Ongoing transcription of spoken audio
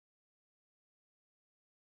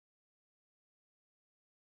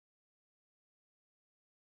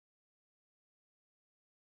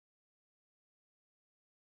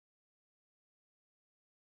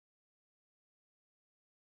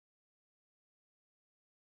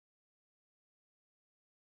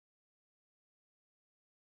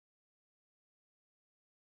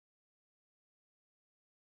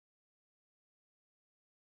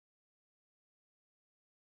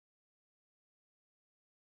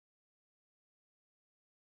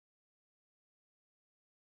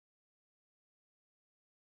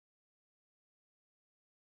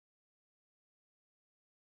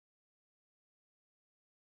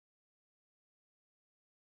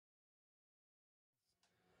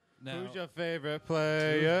No. Who's your favorite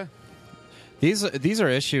player? These are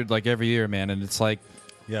issued like every year, man, and it's like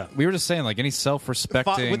we were just saying, like any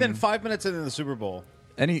self-respecting Within 5 minutes into the Super Bowl.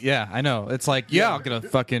 I know. It's like, I'll get a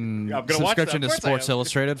fucking subscription to Sports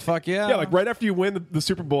Illustrated. Fuck yeah. Yeah, like right after you win the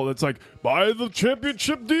Super Bowl, it's like, buy the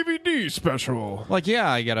championship DVD special. Like,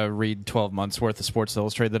 I got to read 12 months worth of Sports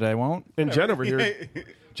Illustrated that I won't. And Jen over here,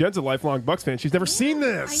 Jen's a lifelong Bucks fan. She's never seen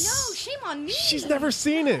this. I know. Shame on me. She's never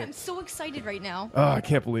seen it. I'm so excited right now. Oh, I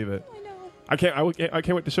can't believe it. I know. I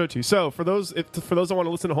can't wait to show it to you. So for those that want to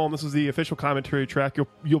listen at home, this is the official commentary track.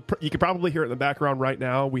 You can probably hear it in the background right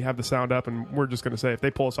now. We have the sound up, and we're just going to say if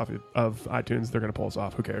they pull us off of iTunes, they're going to pull us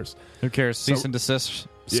off. Who cares? Who cares? Cease and desist.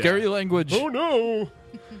 Scary language. Oh no!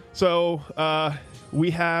 So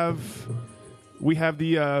we have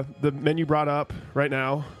the menu brought up right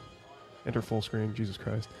now. Enter full screen. Jesus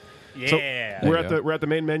Christ. Yeah. So we're at the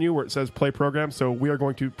main menu where it says play program. So we are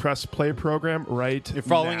going to press play program right now. You're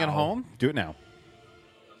following at home? Do it now.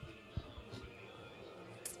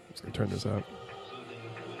 I'm just going to turn this up.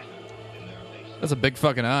 That's a big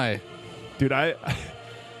fucking eye. Dude,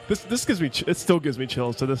 this gives me it still gives me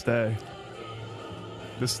chills to this day.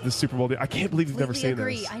 This Super Bowl, I can't believe you've never seen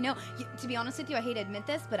this. I know. To be honest with you, I hate to admit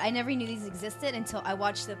this, but I never knew these existed until I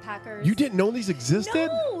watched the Packers. You didn't know these existed?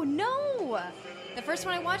 No. The first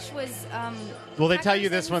one I watched was. Well, they tell you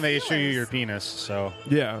Packers this and when they issue you Steelers. your penis. So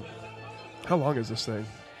Yeah. How long is this thing?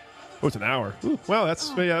 Oh, it's an hour. Ooh, well, that's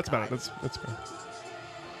about it. That's fine.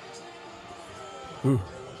 Ooh.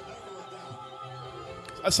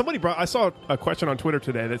 I saw a question on Twitter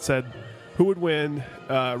today that said, who would win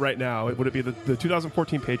right now? Would it be the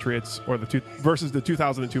 2014 Patriots or versus the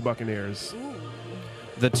 2002 Buccaneers?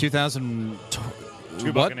 The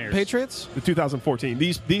 2002 Buccaneers. Patriots? The 2014.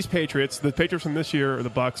 These Patriots, the Patriots from this year, or the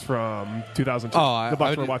Bucks from 2002. Oh, the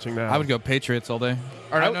Bucks we're watching now. I would go Patriots all day.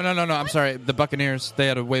 Or no. I'm sorry. The Buccaneers. They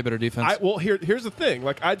had a way better defense. Well, here's the thing.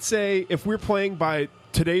 Like, I'd say if we're playing by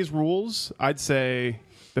today's rules, I'd say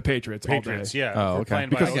the Patriots all day. Yeah. Oh, If we're okay. playing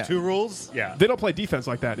Because- by 2 rules? Yeah. They don't play defense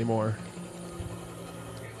like that anymore.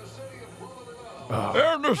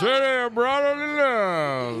 In the city of brotherly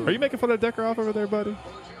love. Are you making fun of Decker off over there, buddy?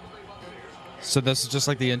 So this is just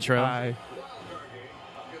like the intro. Hi.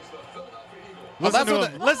 Listen to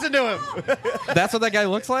him. Listen to him. That's what that guy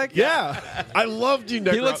looks like? Yeah. I loved you,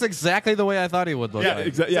 Decker. He looks exactly the way I thought he would look Yeah, like.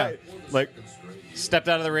 exactly. Yeah. Like, stepped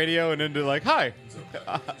out of the radio and into like, hi.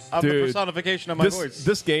 I'm Dude, the personification of my voice.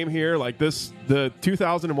 This game here, like the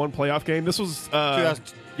 2001 playoff game, this was...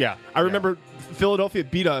 yeah. I remember Philadelphia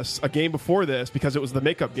beat us a game before this because it was the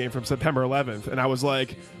makeup game from September 11th, and I was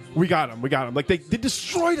like, we got them. Like, they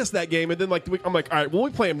destroyed us that game, and then like I'm like, all right, well, we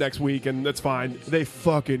play them next week, and that's fine. They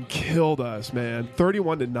fucking killed us, man.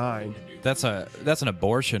 31-9. That's an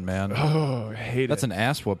abortion, man. Oh, I hate That's it. an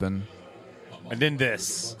ass whooping. And then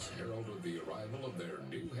this. heralded the arrival of their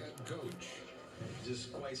new head coach.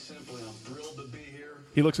 Just quite simply, I'm thrilled to be here.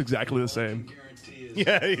 He looks exactly the same. Guarantee is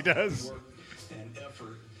Yeah, he does. work and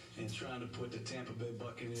effort in trying to put the Tampa Bay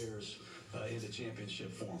Buccaneers into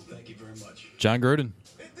championship form. Thank you very much. John Gruden.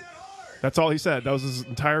 That's all he said. That was his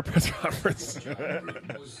entire press conference.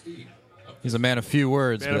 He's a man of few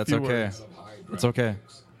words, Man but of that's few okay. words. It's okay.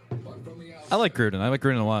 I like Gruden. I like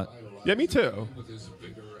Gruden a lot. Yeah, me too.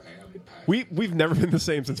 We've never been the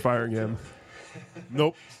same since firing him.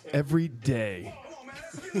 Nope. Every day.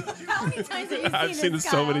 How many times have you seen I've seen this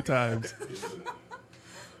so Kyle? many times.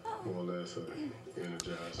 Well, that's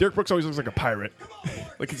energized. Derek Brooks always looks like a pirate.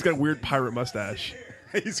 Like he's got a weird pirate mustache.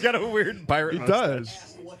 He's got a weird pirate He mustache. does.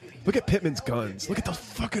 Look at Pittman's guns. Look at those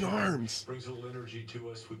fucking arms. Brings a little energy to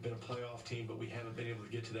us. We've been a playoff team, but we haven't been able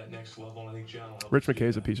to get to that next level. And I think John will help Rich us do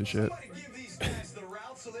McKay's a that. piece of shit. Give these guys the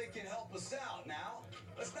route so they can help us out now.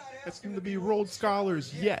 Let's not ask That's going to be Rhodes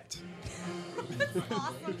Scholars yet.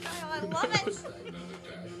 Awesome, Kyle. I love it.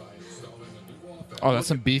 Oh, that's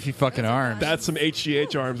some beefy fucking arms. That's some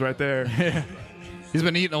HGH arms right there. He's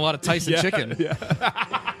been eating a lot of Tyson chicken. Yeah.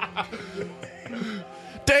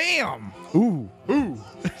 Damn. Ooh.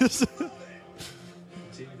 The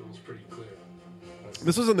team goal is pretty clear.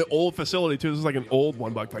 This was in the old facility too. This is like an old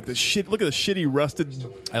one, like the shit. Look at the shitty rusted.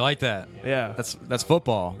 I like that. Yeah, That's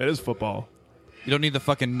football. it is football. You don't need the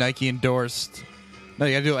fucking Nike endorsed. No,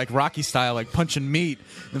 you gotta do it like Rocky style, like punching meat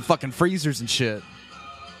and fucking freezers and shit.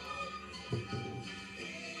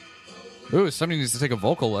 Ooh, somebody needs to take a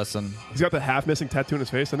vocal lesson. He's got the half missing tattoo in his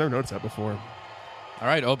face. I never noticed that before. All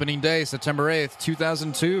right, opening day, September 8th,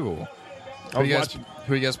 2002. Who are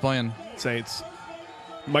you guys playing? Saints.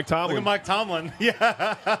 Mike Tomlin. Look at Mike Tomlin.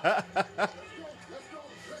 Yeah.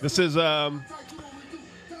 This is I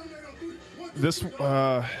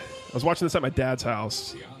was watching this at my dad's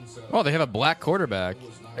house, Oh, they have a black quarterback.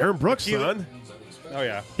 Aaron Brooks, son. Oh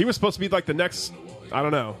yeah. He was supposed to be like the next. I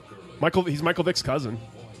don't know. He's Michael Vick's cousin.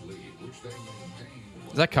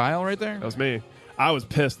 Is that Kyle right there? That was me. I was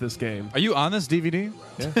pissed this game. Are you on this DVD?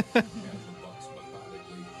 Yeah.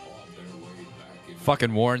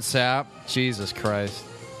 Fucking Warren Sapp. Jesus Christ.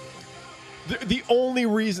 The only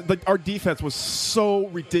reason, like, our defense was so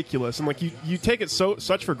ridiculous, and like you take it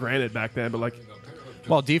such for granted back then, but like,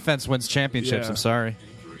 Well, defense wins championships. Yeah. I'm sorry.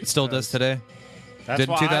 It still does today. That's Did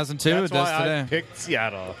in why 2002, that's it does why today. I picked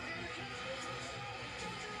Seattle.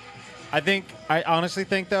 I honestly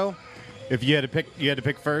think though, if you had to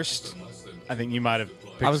pick first, I think you might have.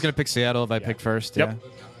 Picked I was going to pick Seattle if I picked first. Yep. Yeah.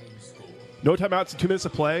 no timeouts, 2 minutes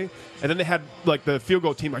of play, and then they had like the field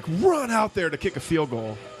goal team like run out there to kick a field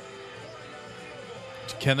goal.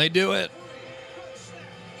 Can they do it?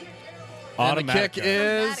 And the kick Automatica.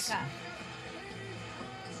 is Grammatica.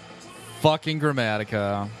 fucking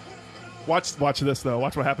Grammatica. Watch this though.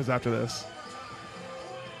 Watch what happens after this.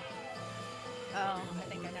 Oh, I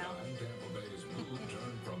think I know.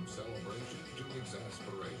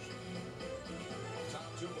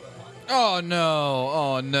 Oh no!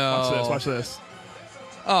 Oh no! Watch this.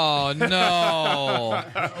 Oh no!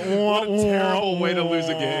 What a terrible way to lose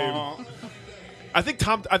a game. I think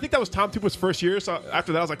that was Tom Tupa's first year. So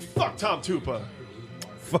after that, I was like, "Fuck Tom Tupa."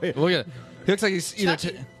 Look at it. He looks like he's either.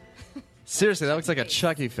 Chucky. Seriously, that looks like a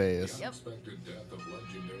Chucky face. Yep.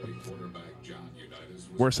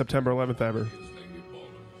 Worst September 11th ever.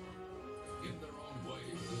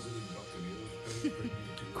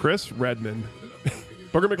 Chris Redmond.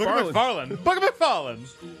 Booger McFarland. Booger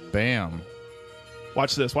McFarland. Bam.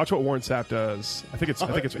 Watch this. Watch what Warren Sapp does. I think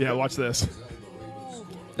it's yeah. Watch this.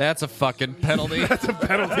 That's a fucking penalty That's a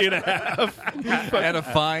penalty and a half. and a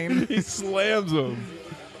fine. He slams him.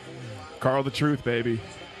 Carl the Truth, baby.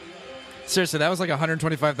 Seriously, that was like a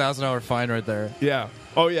 $125,000 fine right there. Yeah.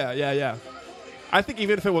 Oh yeah. I think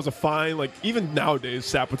even if it was a fine, like even nowadays,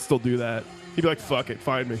 Sapp would still do that. He'd be like, "Fuck it,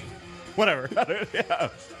 fine me." Whatever. Yeah.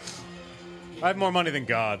 I have more money than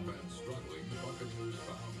God.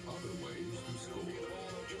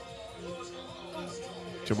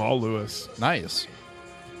 Jamal Lewis. Nice.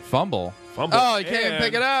 Fumble. Fumble. Oh, he can't even And-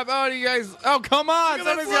 pick it up. Oh, you guys. Oh, come on.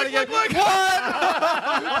 Somebody's got to get. Look. What?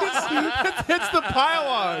 Hits the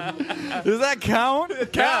pylon. Does that count?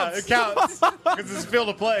 Yeah, it counts because it's field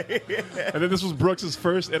of play. And then this was Brooks'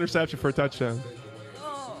 first interception for a touchdown.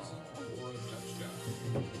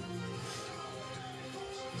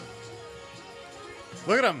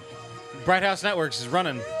 Look at him. Bright House Networks is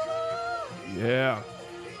running. Yeah.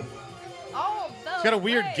 Oh, He's got a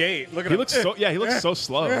weird gait. Look at He him. looks so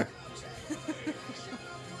slow.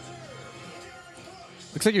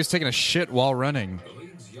 Looks like he was taking a shit while running.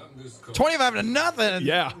 25-0.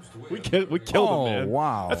 Yeah. We killed Oh, him, man.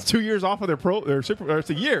 wow. That's 2 years off of it's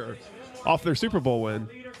a year off their Super Bowl win.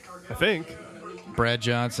 I think. Brad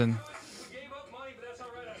Johnson.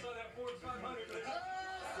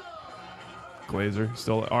 Glazer.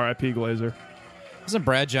 Still RIP Glazer. Isn't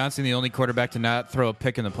Brad Johnson the only quarterback to not throw a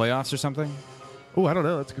pick in the playoffs or something? Oh, I don't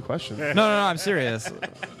know. That's a good question. No, I'm serious. I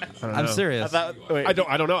don't I'm know. serious. Wait, I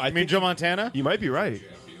don't know. I You mean think Joe Montana? you might be right.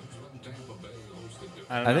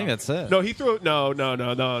 I think that's it. No, he threw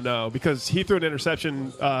no, because he threw an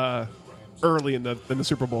interception early in the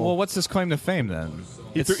Super Bowl. Well, what's his claim to fame then?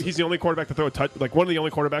 He's the only quarterback to throw a touch, like one of the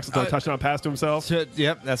only quarterbacks to throw a touchdown pass to himself.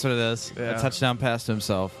 Yep, that's what it is. Yeah. A touchdown pass to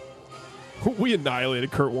himself. We annihilated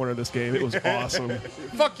Kurt Warner this game. It was awesome.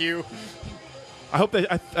 Fuck you. I hope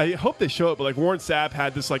they show it, but like Warren Sapp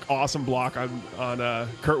had this like awesome block on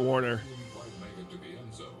Kurt Warner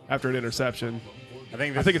after an interception. I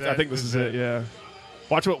think this is it. Yeah.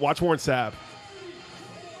 Watch Warren Sapp.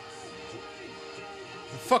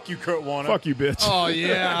 Fuck you, Kurt Warner. Fuck you, bitch. Oh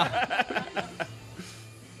yeah.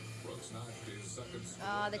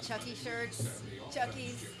 the Chucky shirts.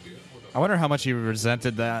 Chucky's. I wonder how much he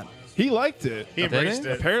resented that. He liked it. He embraced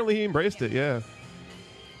it. Apparently, he embraced it. Yeah.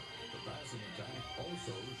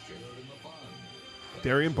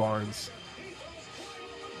 Darian Barnes.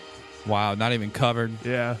 Wow, not even covered.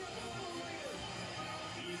 Yeah.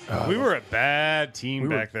 We were a bad team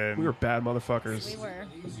back then. We were bad motherfuckers. We were.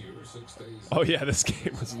 Oh yeah, this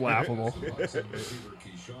game was laughable.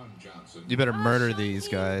 You better murder these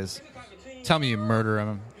guys. Tell me you murder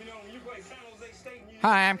them.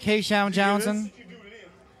 Hi, I'm Keyshawn Johnson.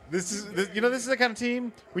 This is the kind of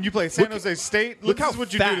team when you play San Jose State. Look this how is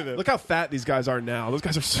what you fat, do to them. Look how fat these guys are now. Those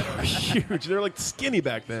guys are so huge. They're like skinny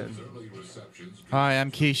back then. Hi,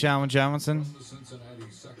 I'm Keyshawn Johnson.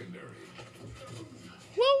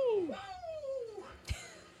 Woo!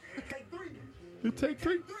 You take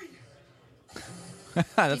three.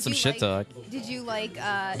 That's some shit talk. Did you like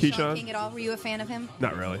Keyshawn? Sean King at all? Were you a fan of him?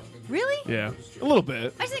 Not really. Really? Yeah, a little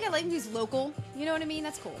bit. I just think I like him. He's local. You know what I mean?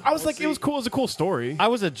 That's cool. I was like, it was cool. It was a cool story. I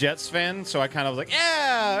was a Jets fan, so I kind of was like,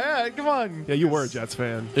 yeah, come on. Yeah, you were a Jets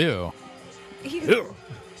fan. Ew. Ew.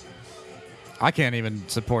 I can't even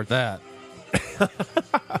support that.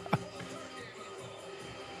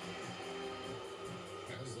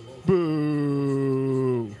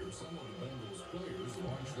 Boo.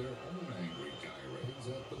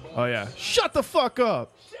 Oh yeah. Shut the fuck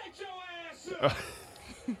up.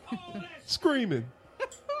 Screaming.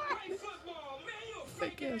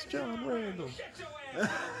 Fake ass John Randall.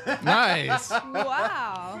 Nice.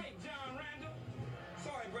 Wow.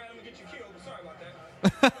 Sorry, Brad, I'm gonna get you killed. Sorry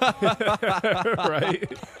about that. Right?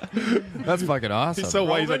 That's fucking awesome. He's so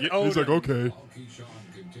white. He's like, okay. Keyshawn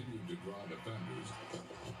continued to draw defenders.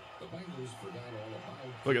 The Bengals forgot all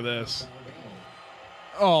about Look at this.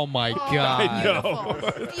 Oh my god. I know.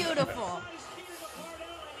 Beautiful. Beautiful.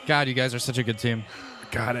 God, you guys are such a good team.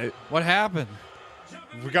 Got it. What happened?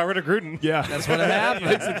 We got rid of Gruden. Yeah. That's what happened.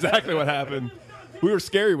 That's exactly what happened. We were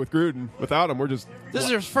scary with Gruden. Without him, we're just. This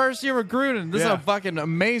is your first year with Gruden. This Yeah. is how fucking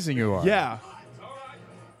amazing you are. Yeah.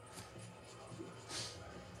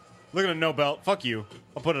 Look at a no belt. Fuck you.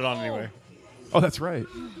 I'll put it on anyway. Oh, that's right.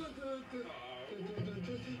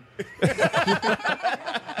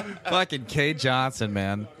 Fucking K. Johnson,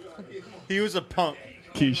 man. He was a punk.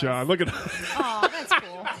 Keyshawn. Look at. Oh, that's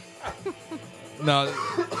cool. No,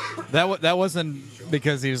 that wasn't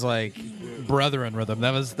because he was like brethren with him.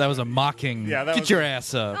 That was a mocking. Yeah, that Get was your a-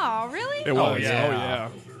 ass up. Oh, really? It was. yeah. Oh, yeah.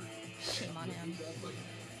 Shame on him.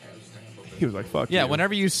 He was like, fuck Yeah, you.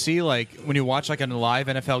 whenever you see when you watch like a live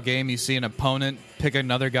NFL game, you see an opponent pick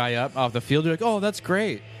another guy up off the field. You're like, oh, that's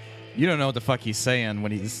great. You don't know what the fuck he's saying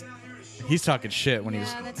when he's talking shit when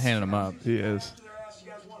he's Yeah, that's handing him up. He is. You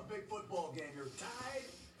guys won a big football game. You're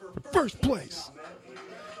tied for First place.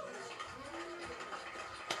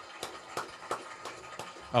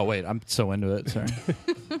 Oh wait, I'm so into it. Sorry.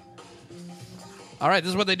 All right, this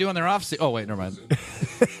is what they do on their off season. Oh wait, never mind.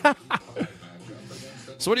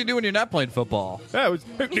 So what do you do when you're not playing football? Yeah, it was.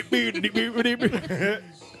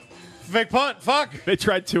 Fake punt. Fuck. They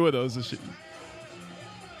tried 2 of those. This shit.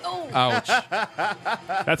 Oh, Ouch.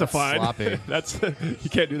 That's a fine. Sloppy. That's you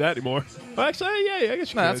can't do that anymore. Well, actually, yeah, I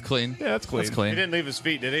guess you No, could. that's clean. Yeah, that's clean. That's He clean. didn't leave his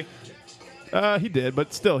feet, did he? He did,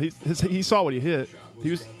 but still, he saw what he hit.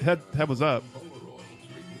 He was head was up.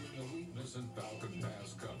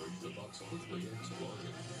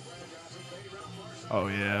 Oh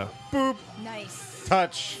yeah. Boop. nice.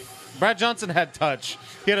 Touch. Brad Johnson had touch.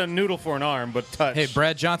 He had a noodle for an arm, but touch. Hey,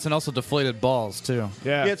 Brad Johnson also deflated balls too.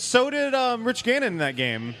 Yeah. Yeah, so did Rich Gannon in that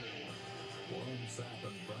game.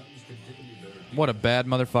 What a bad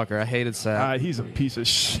motherfucker. I hated Sapp. He's a piece of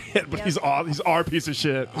shit, but Yeah. he's our piece of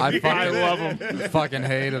shit. I fucking love him. Fucking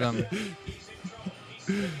hated him.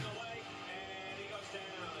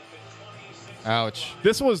 Ouch.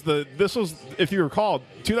 This was if you recall,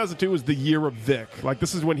 2002 was the year of Vic. Like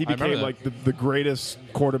this is when he I remember became that. like the greatest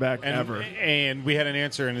quarterback And, ever. and we had an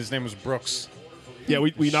answer, and his name was Brooks. Yeah,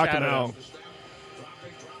 we knocked him Shadowed out. him.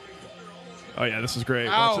 Oh yeah, this is great.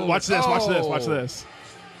 Ouch. Watch this. Watch this. Oh. Watch this.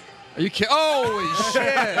 Are you kidding? Holy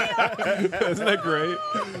shit. Isn't that great?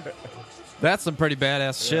 That's some pretty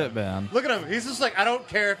badass shit, man. Look at him. He's just like, I don't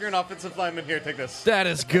care if you're an offensive lineman. Here, take this. That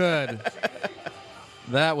is good.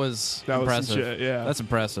 That was That was some impressive. shit, yeah. That's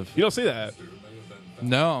impressive. You don't see that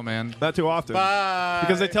No, man. not too often Bye.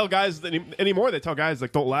 because they tell guys anymore. They tell guys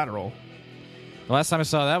like don't lateral. The last time I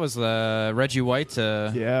saw that was Reggie White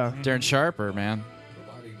Yeah. Darren Sharper, man.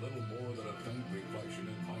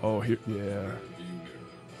 Oh, here. Yeah.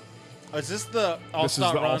 Is this the This is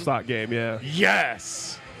all-star the run? all-star game. Yeah.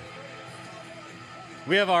 Yes.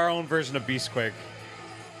 We have our own version of Beastquake.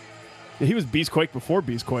 He was Beastquake before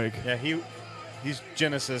Beastquake. Yeah, he's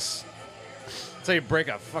Genesis. That's how you break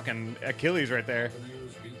a fucking Achilles right there.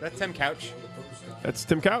 That's Tim Couch. That's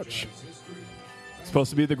Tim Couch. Supposed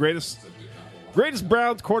to be the greatest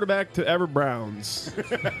Browns quarterback to ever Browns.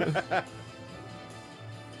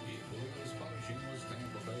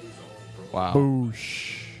 Wow.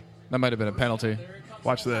 Boosh. That might have been a penalty.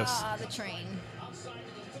 Watch this. The train.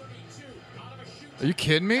 Are you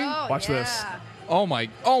kidding me? Oh, Watch yeah. this. Oh my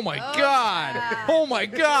god. yeah. Oh my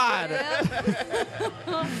god.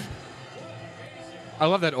 I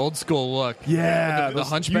love that old school look. Yeah, The those-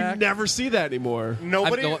 hunchback? You never see that anymore.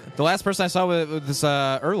 Nobody. The last person I saw with this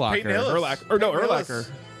Urlacher. Peyton Hillis. Urlacher.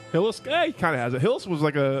 Hillis, yeah, he kind of has it. Hillis was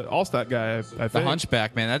like a all-stat guy, I think. The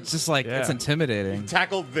hunchback, man. That's just like, Yeah. it's intimidating.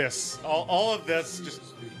 Tackled this. All of this. Just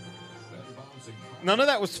none of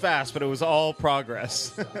that was fast, but it was all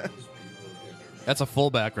progress. That's a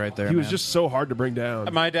fullback right there. He was man. just so hard to bring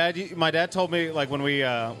down. My dad told me, like, when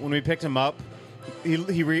we picked him up, he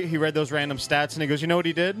read those random stats and he goes, you know what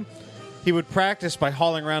he did? He would practice by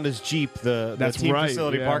hauling around his Jeep, the That's team right,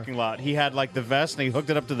 facility yeah. parking lot. He had like the vest and he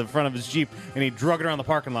hooked it up to the front of his Jeep and he drug it around the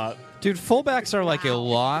parking lot. Dude, fullbacks are like a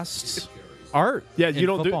lost art. Yeah, in you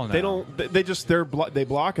don't football do. They now. don't. They just they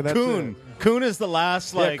block and that's Kuhn. it. Kuhn is the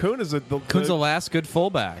last like. Yeah, Kuhn is Kuhn's the last good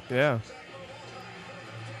fullback. Yeah.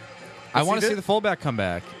 I want to this- see the fullback come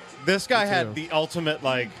back. This guy Me had too. the ultimate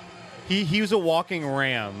like. He was a walking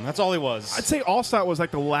ram. That's all he was. I'd say Allstott was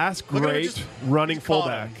like the last Look at him, great just running caught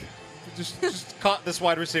fullback. him. Just caught this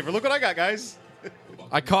wide receiver. Look what I got, guys.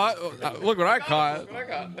 I caught. Look what I caught. Look what I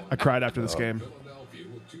got. I cried after this game.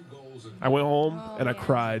 I went home and I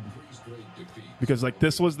cried because like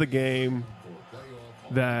this was the game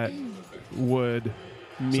that would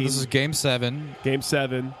mean So this is Game 7 Game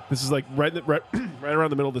 7. This is like right around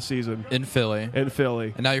the middle of the season in Philly, in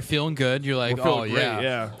Philly. and now you're feeling good. You're like, We're feeling oh great,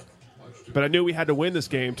 yeah, But I knew we had to win this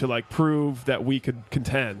game to like prove that we could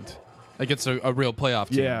contend. against a real playoff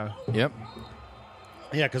team. Yeah. Yep.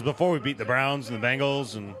 Yeah, because before we beat the Browns and the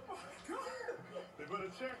Bengals and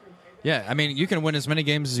Yeah, I mean, you can win as many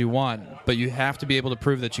games as you want, but you have to be able to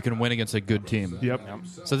prove that you can win against a good team. Yep.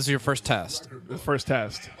 So this is your first test. The first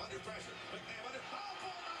test.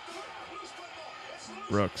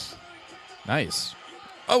 Brooks. Nice.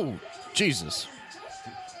 Oh, Jesus.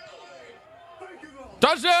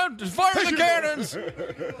 Touchdown! Fire the cannons!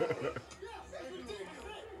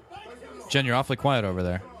 Jen, you're awfully quiet over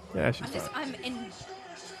there. Yeah, she's fine. I'm in.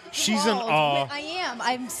 she's in enthralled awe. with- I am.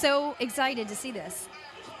 I'm so excited to see this.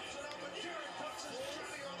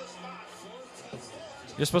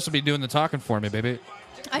 You're supposed to be doing the talking for me, baby.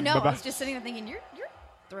 I know. Bye-bye. I was just sitting there thinking, your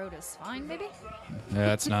throat is fine, baby.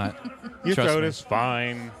 Yeah, it's not. Your Trust throat me. is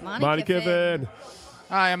fine. Monty Kiffin.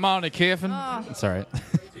 Hi, I'm Monty Kiffin. Oh. It's all right.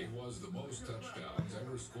 He was the most touchdowns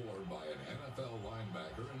ever scored by an NFL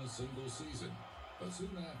linebacker in a single season. But soon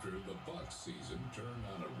after, the Bucs season turned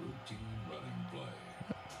on a routine running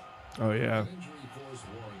play. Oh yeah. An injury forced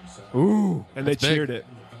Warren Sapp. Ooh, and they That's big. cheered it.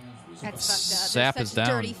 That's fucked up. Sap They're is such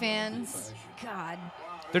down. dirty fans. God.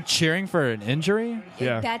 They're cheering for an injury?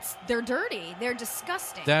 Yeah. They're dirty. They're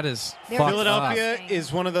disgusting. That is They're fucked Philadelphia up.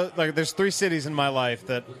 is one of the like. There's 3 cities in my life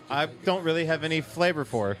that I don't really have any flavor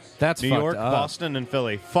for. That's New fucked York, up. Boston, and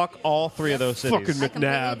Philly. Fuck all 3 of those cities. Fucking I completely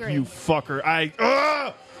McNabb, agree. you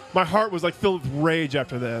fucker. My heart was like filled with rage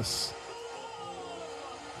after this.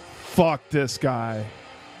 Fuck this guy.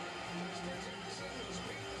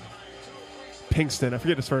 Pinkston. I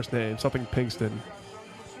forget his first name. Something Pinkston.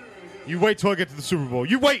 You wait till I get to the Super Bowl.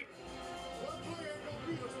 You wait.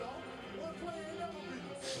 The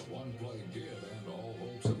one play did end all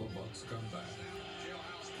hopes of a Bucs comeback.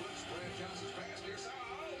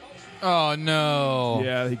 Oh, no.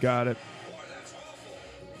 Yeah, he got it.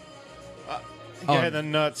 Yeah, the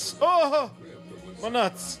nuts. Oh, my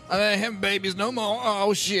nuts. Him babies no more.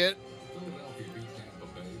 Oh, shit. Philadelphia beat Tampa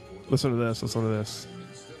Bay for the Listen to this. Listen to this.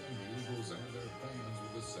 instilling the Eagles and their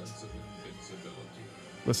fans with a sense of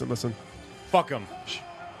invincibility. Listen. Fuck them.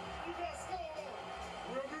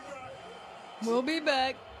 We'll be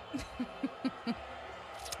back. Yeah,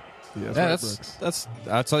 Yeah, right, Brooks.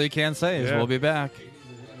 that's all you can say is Yeah. we'll be back.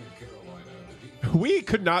 We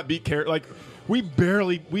could not beat Carolina. Like we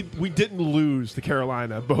didn't lose to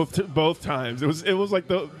Carolina both times. It was like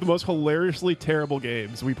the most hilariously terrible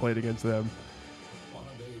games we played against them.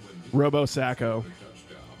 Robo Sacco.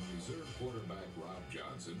 Touchdown, reserve quarterback Rob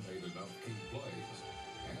Johnson made enough key plays,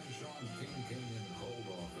 and Sean King came in cold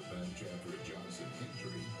off the bench after a Johnson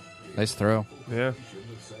injury. Nice throw. Yeah. Should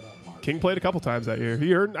have set up Mark. King played a couple times that year.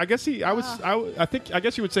 He earned. I guess I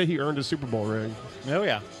guess you would say he earned a Super Bowl ring. Oh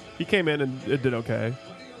yeah. He came in and it did okay.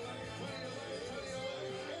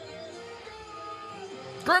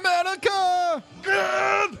 Grammatica!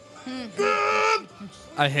 Good.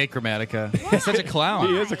 I hate Grammatica. He's such a clown.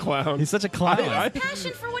 He is a clown. He's such a clown.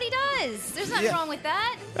 Passion for what he does. There's nothing wrong with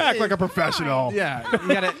that. Act like a professional. Yeah, you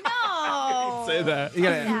gotta No. Say that. You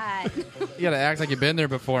gotta- That. you gotta act like you've been there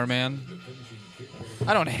before, man.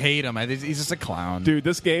 I don't hate him. He's just a clown. Dude,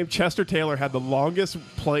 this game, Chester Taylor had the longest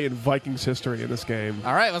play in Vikings history in this game.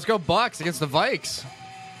 All right, let's go Bucks against the Vikes.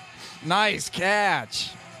 Nice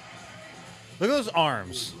catch. Look at those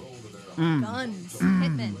arms. Guns.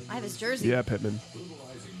 Pittman. I have his jersey. Yeah, Pittman.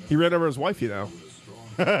 He ran over his wife, you know.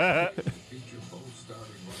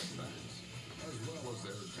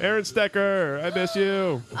 Aaron Stecker, I miss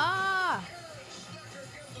you. Ah.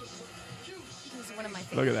 He's one of my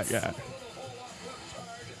Look favorites. at that guy.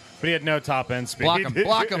 But he had no top end speed. Block him.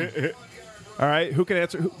 Block him. All right, who can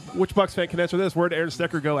answer? Which Bucks fan can answer this? Where did Aaron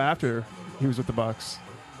Stecker go after He was with the Bucks.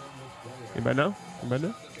 Anybody know?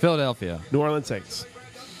 Philadelphia. New Orleans Saints.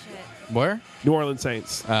 Where? New Orleans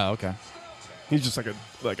Saints. Oh, okay. He's just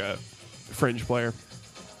like a fringe player.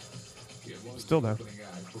 Still though.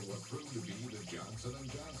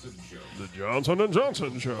 The Johnson and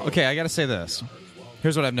Johnson show. Okay, I got to say this.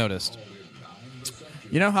 Here's what I've noticed.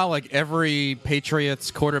 You know how like every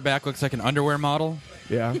Patriots quarterback looks like an underwear model?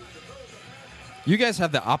 Yeah. You guys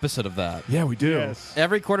have the opposite of that. Yeah, we do. Yes.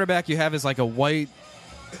 Every quarterback you have is like a white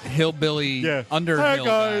hillbilly underhill Hi, guy.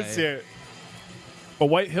 guys. Yeah. A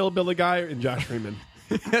white hillbilly guy and Josh Freeman.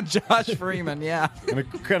 Josh Freeman, yeah. And a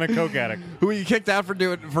kind of coke addict. Who you kicked out for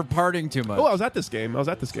partying too much. Oh, I was at this game.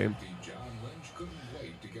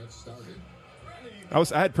 I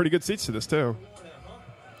had pretty good seats to this too.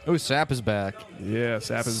 Oh, Sapp is back. Yeah,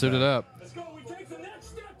 Sapp is Suited back. up.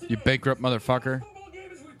 You bankrupt motherfucker.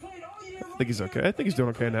 I think he's okay. I think he's doing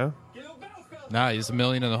okay now. Nah, he's $1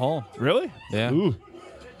 million in the hole. Really? Yeah. Ooh.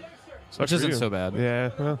 Which isn't so bad. Yeah.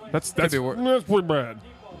 Well, that's be wor- that's pretty bad.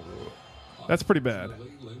 That's pretty bad.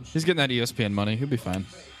 He's getting that ESPN money. He'll be fine.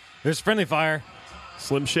 There's friendly fire.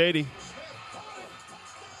 Slim Shady.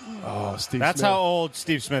 Oh, Steve. That's Smith. how old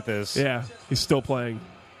Steve Smith is. Yeah, he's still playing.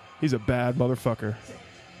 He's a bad motherfucker.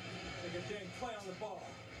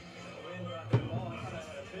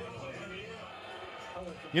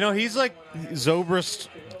 You know, he's like Zobrist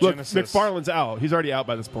Look, Genesis. McFarland's out. He's already out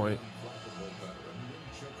by this point.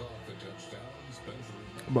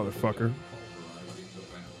 Motherfucker.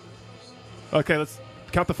 Okay, let's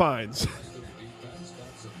count the fines.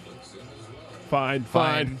 Fine.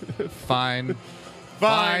 Fine. Fine.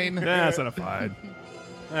 Nah, that's not a fine.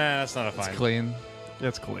 That's not a fine. It's clean.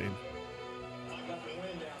 That's clean.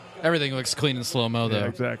 Everything looks clean in slow-mo, though. Yeah,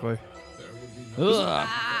 exactly. Ugh.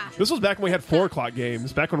 This was back when we had 4 o'clock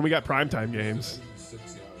games, back when we got primetime games.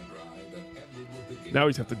 Now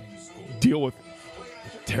we just have to deal with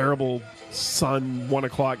terrible Sun 1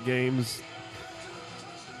 o'clock games.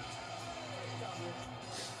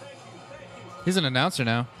 He's an announcer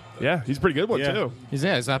now. Yeah, he's a pretty good one, Yeah. too. He's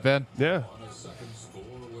not bad. Yeah.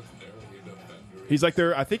 He's like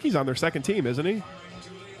I think he's on their second team, isn't he?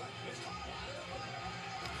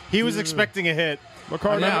 He was expecting a hit.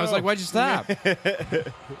 McCartney. Yeah, I was like, why'd you stop?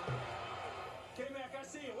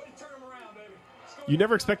 You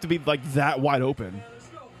never expect to be like that wide open.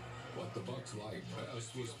 What the Bucks liked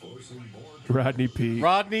best was forcing more Rodney P.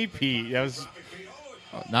 Rodney Pete. That was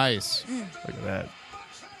Nice. Look at that.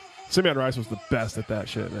 Simeon Rice was the best at that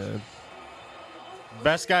shit, man.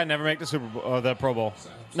 best guy never make the Super Bowl, the Pro Bowl.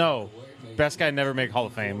 No, best guy never make Hall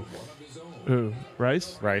of Fame. Who?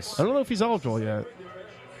 Rice? Rice. I don't know if he's eligible yet.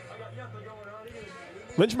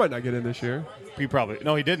 Lynch might not get in this year. He probably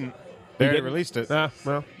he didn't. They already didn't? released it. Well,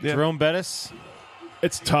 yeah. Jerome Bettis,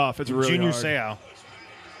 It's tough. It's really Junior hard.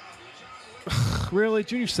 Seau. Really?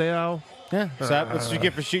 Junior Seau? Yeah, so that's what you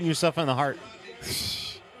get for shooting yourself in the heart.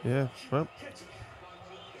 Yeah, well.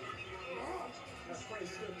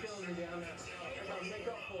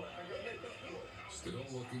 Still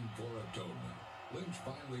looking for atonement. Lynch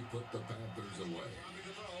finally put the Panthers away.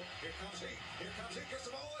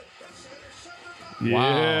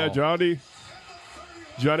 Yeah, Wow. Johnny.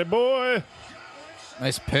 Johnny boy.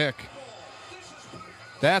 Nice pick.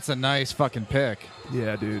 That's a nice fucking pick.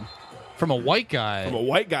 Yeah, dude. From a white guy. I'm a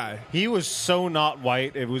white guy. He was so not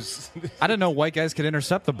white. It was I didn't know white guys could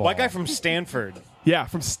intercept the ball. white guy from Stanford. Yeah,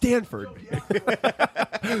 from Stanford.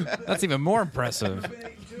 That's even more impressive.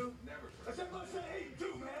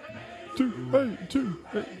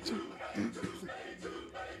 2-8-2-8-2.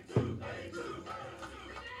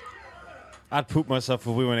 I'd poop myself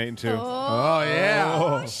if we went 8-2. Oh, yeah.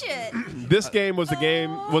 Oh, shit. This game was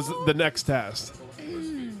the next test.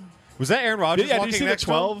 Was that Aaron Rodgers Yeah, did walking you see the next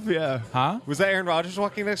to him? 12? Yeah. Huh? Was that Aaron Rodgers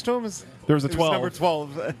walking next to him? There was a It was 12. number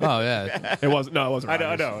 12. Oh, yeah. It wasn't. No, it wasn't. I know,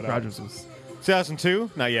 Rodgers. I know. Rodgers was.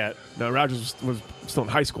 2002? Not yet. No, Rodgers was still in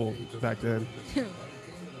high school back then. Full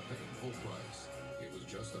price. It was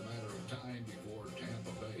just a matter of time before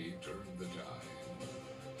Tampa Bay turned the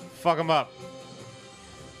tide. Fuck him up.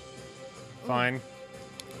 Fine.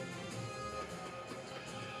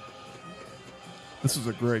 This was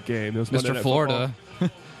a great game. It was Monday Mr. Night Florida.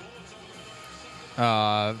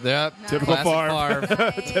 Yeah. Typical Classic Favre.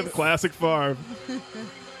 Nice. Football. Classic Favre.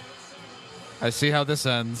 I see how this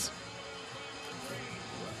ends.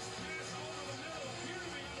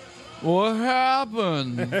 What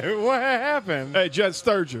happened? What happened? Hey, Jen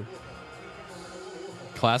Sturger.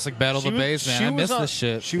 Classic Battle of the Bays, man. I missed this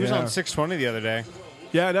shit. She was Yeah. on 620 the other day.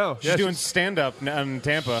 Yeah, I know. She's doing stand-up in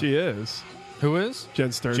Tampa. She is. Who is? Jen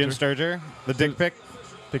Sturger. Jen Sturger, the dick pic.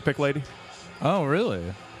 Dick pic lady. Oh, really?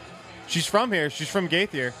 She's from here. She's from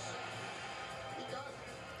Gaither.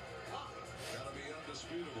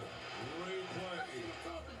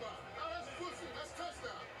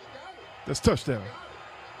 That's touchdown.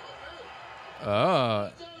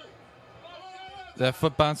 That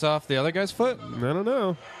foot bounced off the other guy's foot? I don't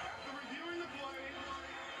know.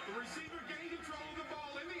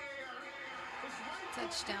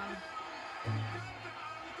 Touchdown.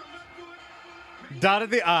 Dotted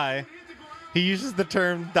the I. He uses the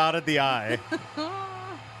term dotted the I.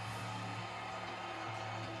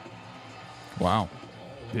 Wow.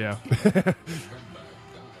 Yeah.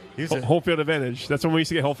 He's a, Home field advantage. That's when we used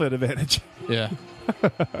to get home field advantage. Yeah.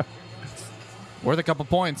 Worth a couple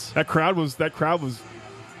points. That crowd was like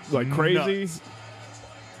crazy. Nuts.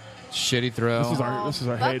 Shitty throw. This is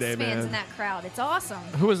our Bucks heyday, fans man. in that crowd. It's awesome.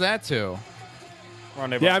 Who was that to?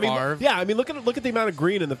 Rondé Yeah, Barber. I mean, look at the amount of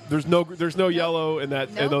green and there's no yellow in that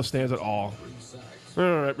in Nope. those stands at all. All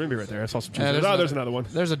right, maybe right there. I saw some cheese. Yeah, There's another one.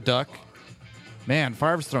 There's a duck. Man,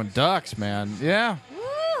 Favre's throwing ducks, man. Yeah.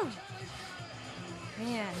 Woo!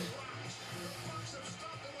 Man.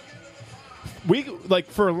 We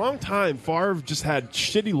for a long time, Favre just had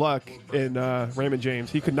shitty luck in Raymond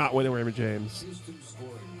James. He could not win in Raymond James.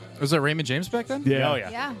 Was that Raymond James back then? Yeah. Oh, yeah.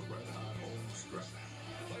 Yeah.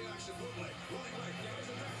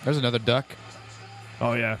 There's another duck.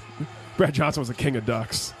 Oh yeah. Brad Johnson was the king of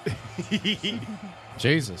ducks.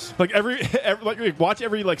 Jesus. Like every watch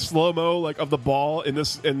every slow mo of the ball in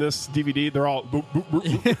this DVD. They're all boop boop boop.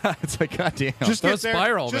 boop. Yeah, it's like, goddamn. Just Throw get there.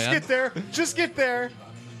 spiral, Just man. get there. Just get there.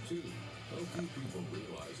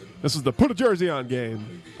 This is the put a jersey on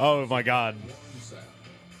game. Oh, my God.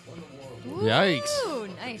 Yikes. Ooh,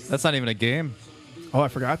 nice. That's not even a game. Oh, I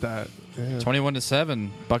forgot that. Yeah.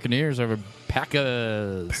 21-7. Buccaneers over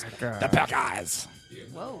Packers. The Packers.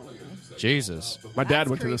 Whoa. Jesus. My dad That's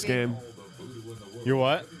went to this creepy. game. You're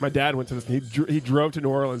what? My dad went to this. He drove to New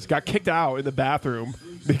Orleans. Got kicked out in the bathroom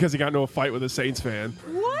because he got into a fight with a Saints fan.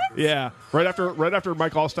 What? Yeah, right after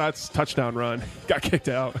Mike Allstott's touchdown run, got kicked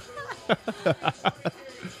out.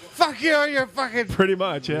 Fuck you, you're fucking... Pretty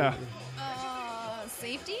much, yeah.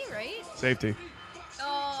 Safety, right? Safety.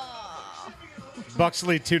 Oh. Bucks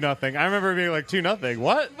lead 2-0. I remember being like 2-0.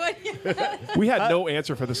 What? But We had no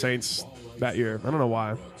answer for the Saints that year. I don't know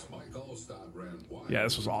why. Yeah,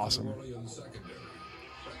 this was awesome.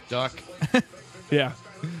 Duck. Yeah,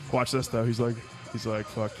 watch this though. He's like,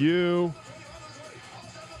 fuck you.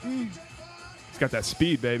 He's got that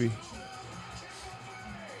speed, baby.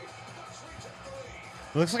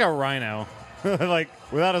 It looks like a rhino.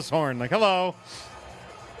 Without his horn. Like, hello.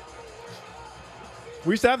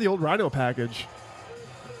 We used to have the old Rhino package.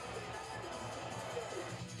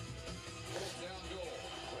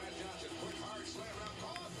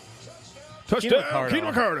 Touchdown, Keenan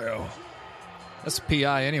Keenan McCardell. That's a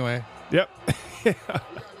PI anyway. Yep.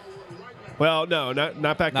 Well, no,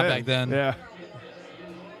 not back Not then. back then. Yeah.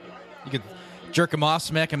 You could jerk him off,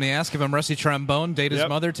 smack him in the ass, give him rusty trombone, date his Yep.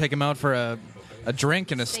 mother, take him out for a drink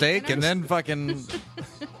and a steak, dinner? and then fucking...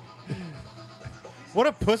 What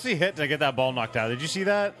a pussy hit to get that ball knocked out. Did you see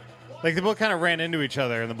that? Like, they both kind of ran into each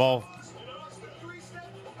other, and the ball...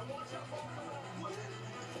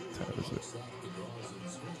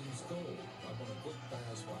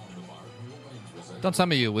 Don't tell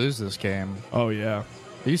me you lose this game. Oh yeah.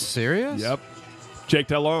 Are you serious? Yep. Jake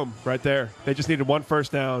Delhomme, right there. They just needed one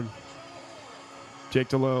first down. Jake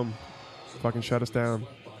Delhomme, fucking shut us down.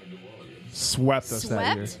 Swept us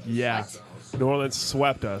that year. Swept? Yeah. What? New Orleans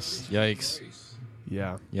swept us. Yikes.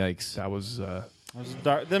 Yeah. Yikes. That was.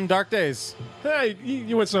 Them dark days. Hey,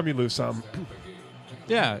 you win some, you lose some.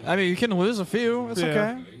 Yeah, I mean, you can lose a few. It's Yeah.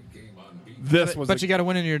 okay. This was. But you got to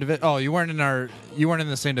win in your division. Oh, you weren't in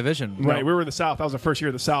the same division. Right, we were in the South. That was the first year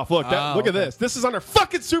of the South. Look, look at okay. this. This is on our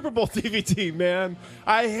fucking Super Bowl DVD, man.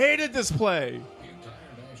 I hated this play,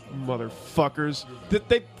 motherfuckers.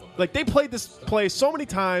 They played this play so many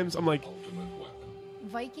times. I'm like,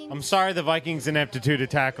 Vikings. I'm sorry the Vikings' ineptitude of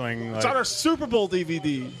tackling. it's on our Super Bowl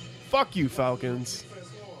DVD. Fuck you, Falcons.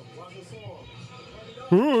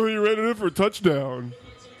 Oh, he ran it in for a touchdown.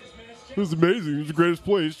 It was amazing. It was the greatest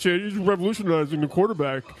play. He's revolutionizing the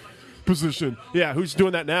quarterback position. Yeah, who's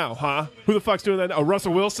doing that now, huh? Who the fuck's doing that now? Oh,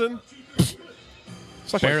 Russell Wilson?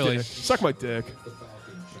 Suck Barely. My dick. Suck my dick.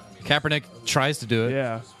 Kaepernick tries to do it.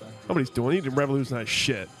 Yeah. Nobody's doing it. He didn't revolutionize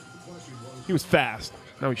shit. He was fast.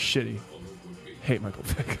 Now he's shitty. Hate Michael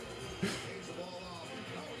Vick.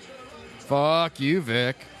 Fuck you,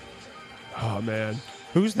 Vic. Oh, man.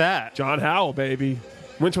 Who's that? John Howell, baby.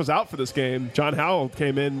 Lynch was out for this game. John Howell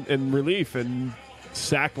came in relief and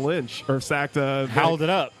sacked Lynch. Or sacked Vick. Howled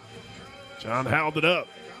it up. John howled it up.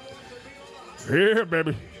 Yeah,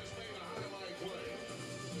 baby.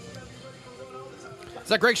 Is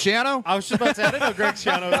that Greg Schiano? I was just about to say, I didn't know Greg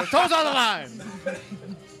Schiano. Toes on the line.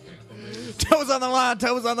 Toes on the line.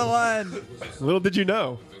 Toes on the line. Little did you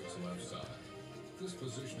know. This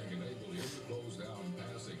positioning enabled him to close down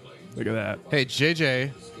passing lanes. Look at that. Hey,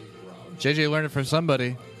 JJ. JJ learned it from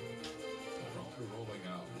somebody.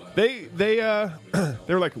 They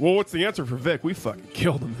were like, well, what's the answer for Vic? We fucking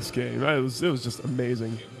killed him this game. It was just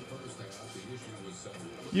amazing.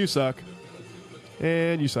 You suck.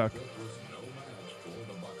 And you suck.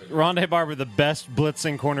 Rondé Barber, the best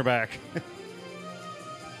blitzing cornerback.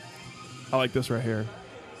 I like this right here.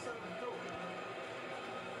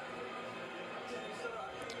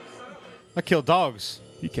 I kill dogs.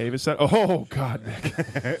 He can't even set. Oh, God, Nick.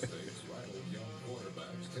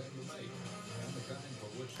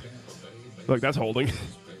 Look, that's holding.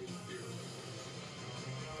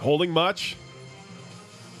 Holding much?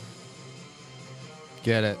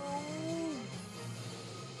 Get it.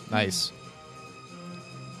 Nice.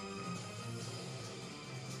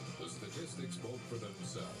 The statistics spoke for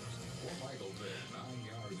themselves. For Michael Vick, 9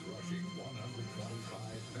 yards rushing,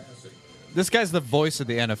 125 passing. This guy's the voice of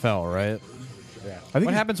the NFL, right? I think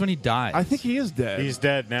What happens when he dies? I think he is dead. He's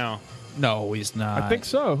dead now. No, he's not. I think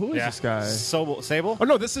so. Who is Yeah. this guy? Sable? Oh,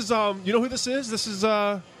 no, this is, you know who this is? This is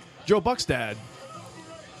Joe Buck's dad.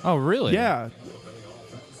 Oh, really? Yeah.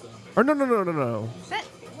 Or no.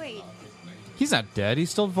 Wait. He's not dead. He's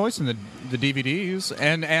still voicing the DVDs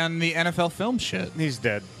and the NFL film shit. He's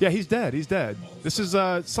dead. Yeah, he's dead. He's dead. This is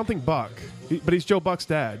something Buck. But he's Joe Buck's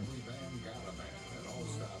dad.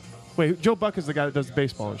 Wait, Joe Buck is the guy that does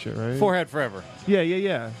baseball and shit, right? Forehead forever.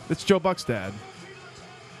 Yeah. It's Joe Buck's dad.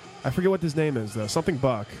 I forget what his name is, though. Something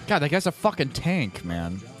Buck. God, that guy's a fucking tank,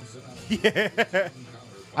 man. Yeah.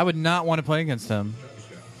 I would not want to play against him.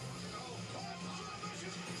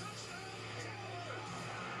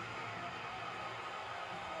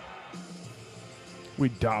 We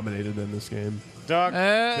dominated in this game. Duck.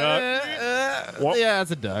 What? Yeah,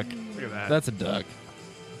 that's a duck. Look at that. That's a duck.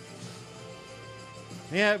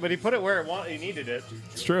 Yeah, but he put it where he needed it.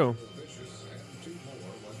 It's true.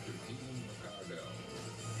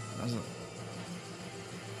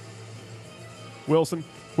 Wilson.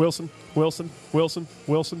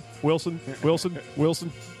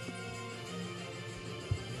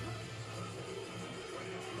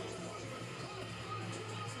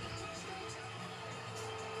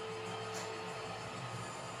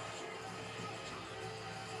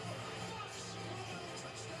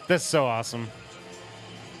 That's so awesome.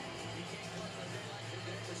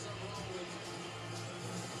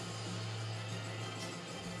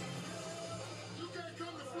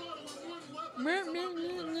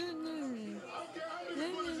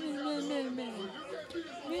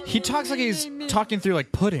 He talks like he's talking through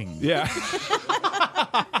like pudding. Yeah.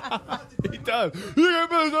 He does.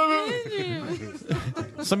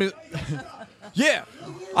 Somebody. Yeah.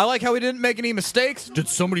 I like how he didn't make any mistakes. Did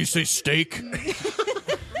somebody say steak?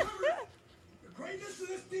 The greatness of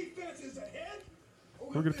this defense is ahead.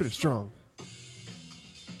 We're going to finish strong.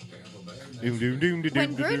 Doom, doom, doom, doom,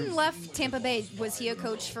 When doom, Gruden doom. left Tampa Bay, was he a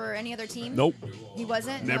coach for any other team? Nope. He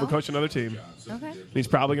wasn't? Never No? coached another team. Okay. He's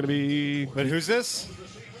probably going to be... But who's this?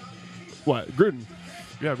 What? Gruden.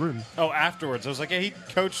 Yeah, Gruden. Oh, afterwards. I was like, yeah, he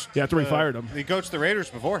coached. Yeah, after we fired him. He coached the Raiders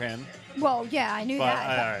beforehand. Well, yeah, I knew But,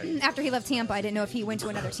 that. But after he left Tampa, I didn't know if he went to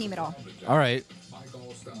another team at all. All right.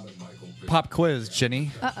 Pop quiz,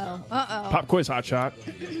 Jenny. Uh-oh. Pop quiz, hot shot.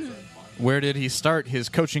 Where did he start his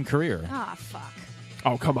coaching career? Ah, fuck.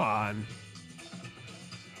 Oh, come on.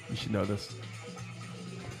 You should know this.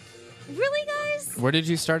 Really, guys? Where did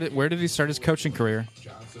he start it? Where did he start his coaching career?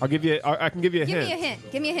 I'll give you. I can give you a Give hint. me a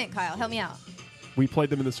hint. Give me a hint, Kyle. Help me out. We played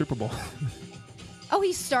them in the Super Bowl. Oh,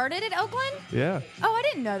 he started at Oakland? Yeah. Oh, I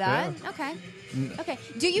didn't know that. Yeah. Okay. Okay.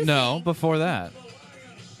 Do you No, think... before that.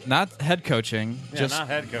 Not head coaching. Yeah, just not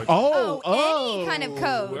head coach. any kind of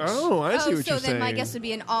coach. Oh, I see what so you're then my saying. guess would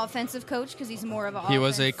be an offensive coach because he's more of a he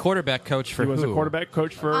was a quarterback coach for He was who? a quarterback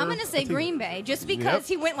coach for. I'm going to say a team. Green Bay just because Yep.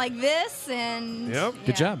 he went like this and... Yep.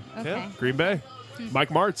 Good job. Okay. Yeah, Green Bay. Mike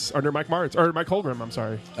Martz or Mike Holmgren. I'm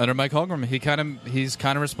sorry. Under Mike Holmgren, he's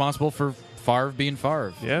kind of responsible for Favre being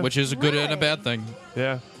Favre, Yeah. which is a good and a Really? bad thing.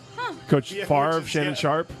 Yeah. Coach Yeah, Favre, which is- Shannon yeah.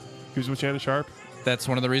 Sharp. He was with Shannon Sharp. That's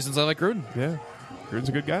one of the reasons I like Gruden. Yeah. Gruden's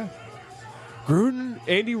a good guy. Gruden,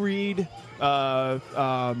 Andy Reid, the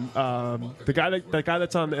guy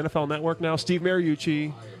that's on the NFL Network now, Steve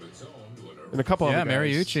Mariucci, and a couple Yeah, other guys.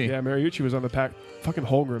 Mariucci. Yeah, Mariucci was on the pack. Fucking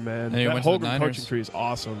Holmgren, man. And he That went to the Holmgren Niners. coaching tree is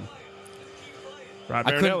awesome. Rod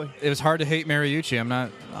I Marinelli. couldn't. It was hard to hate Mariucci. I'm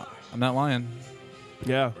not lying.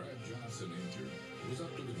 Yeah.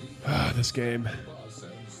 This game.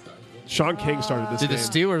 Sean King started this Dude, the game.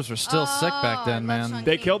 Steelers were still sick back then, I love man. Sean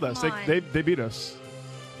They King. killed us. Come on. They beat us.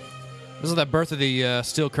 This is the birth of the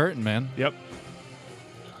steel curtain, man. Yep.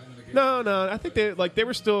 No, I think they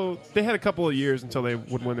were still. They had a couple of years until they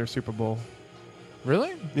would win their Super Bowl.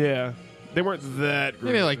 Really? Yeah, they weren't that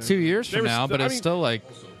great. Maybe like 2 years from now, but it's still like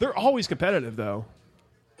they're always competitive though.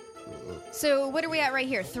 So what are we at right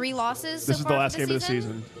here? 3 losses. This so is far the last for game the of the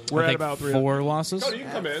season. I We're at think about 3. 4 losses. Cody, you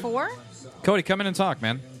can come in. 4? Cody, come in and talk,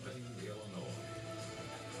 man.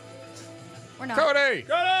 We're not. Cody!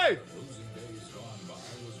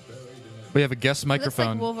 We have a guest He looks microphone.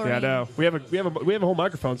 like Wolverine. Yeah, I know. We have a whole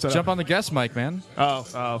microphone set Jump up. on the guest mic, man.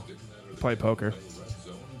 Oh, play poker.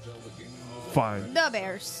 Fine. The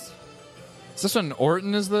Bears. Is this one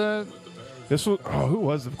Orton is the... This was who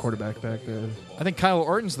was the quarterback back then? I think Kyle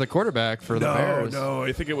Orton's the quarterback for the Bears. No,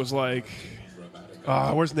 I think it was like.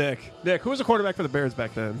 Where's Nick? Nick, who was the quarterback for the Bears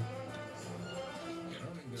back then?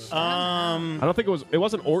 I don't think it was. It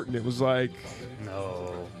wasn't Orton. It was like.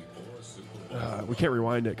 No. We can't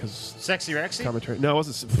rewind it because Sexy Rexy? commentary. No, it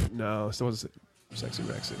wasn't. No, it wasn't Sexy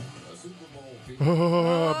Rexy.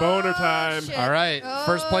 Oh, boner time. Shit. All right,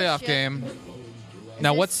 first playoff shit. game.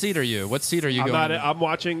 Now, what seat are you? What seat are you I'm going? not. I'm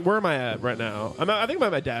watching. Where am I at right now? I think I'm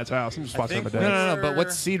at my dad's house. I'm just watching at my think- dad's. No. But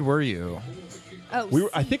what seed were you? Oh,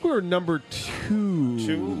 I think we were number 2.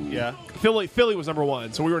 2? Yeah. Philly was number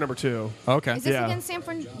 1, so we were number 2. Okay. Is this Yeah. against San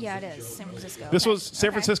Fran? Yeah, it is. San Francisco. This Okay. was San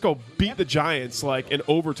Okay. Francisco beat the Giants like in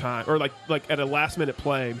overtime or like at a last minute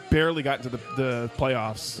play, barely got into the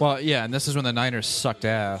playoffs. Well, yeah, and this is when the Niners sucked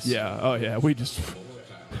ass. Yeah, oh yeah, we just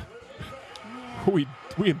we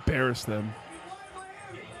embarrassed them.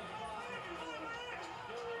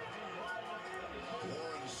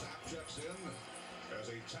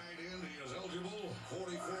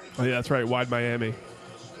 Oh yeah, that's right, wide Miami.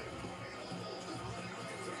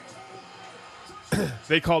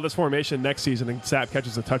 They call this formation next season, and Sapp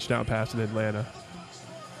catches a touchdown pass in Atlanta.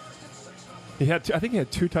 I think he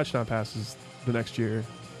had 2 touchdown passes the next year.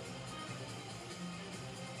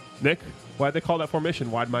 Nick, why did they call that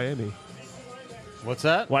formation Wide Miami? What's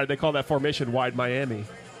that? Why did they call that formation Wide Miami?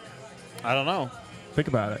 I don't know. Think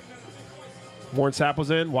about it. Warren Sapp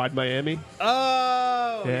was in Wide Miami.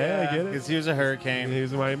 Oh! Yeah, I get it. Because he was a hurricane. He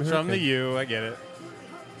was a Miami From the Hurricane. U, I get it.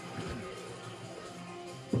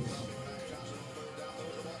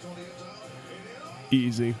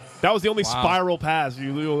 Easy. That was the only Wow. spiral pass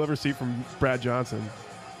you'll ever see from Brad Johnson.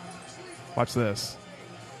 Watch this.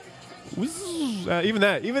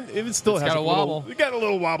 Even still It's has got a wobble. It got a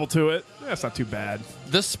little wobble to it. That's not too bad.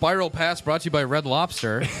 This spiral pass brought to you by Red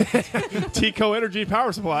Lobster. Tico Energy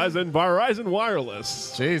Power Supplies and Verizon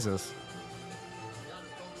Wireless. Jesus.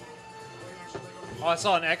 Oh, I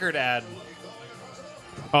saw an Eckerd ad.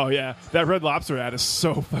 Oh yeah, that Red Lobster ad is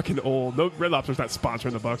so fucking old. No, Red Lobster's not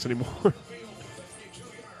sponsoring the Bucks anymore.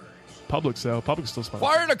 Publix though. Publix still sponsoring.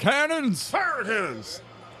 Fire the cannons! Fire hands.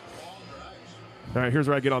 All right, here's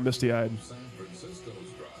where I get all misty-eyed. San Francisco's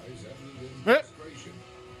tries ended in Eh. frustration,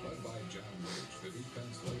 led by John Rich. The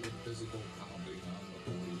defense laid a physical pounding on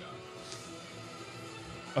the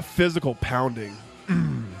 49ers. A physical pounding.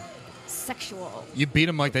 Sexual. You beat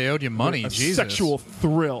them like they owed you money. A Jesus. sexual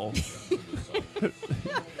thrill.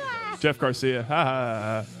 Jeff Garcia. Ha, ha,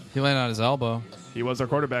 ha. He landed on his elbow. He was our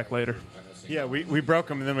quarterback later. Yeah, we broke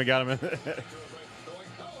him and then we got him in.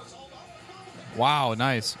 Wow,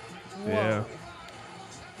 nice. Yeah.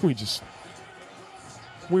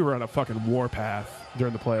 We were on a fucking warpath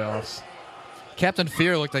during the playoffs. Captain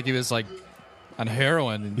Fear looked like he was like on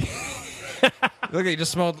heroin. Look, like he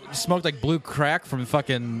just smoked like blue crack from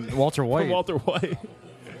fucking Walter White. From Walter White.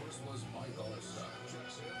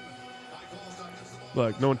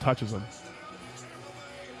 Look, no one touches him.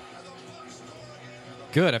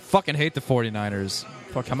 Good. I fucking hate the 49ers.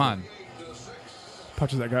 Come on.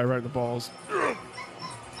 Punches that guy right in the balls.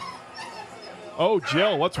 Oh,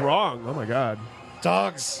 Jill, what's wrong? Oh my God.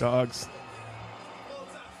 Dogs. Dogs.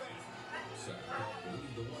 Lead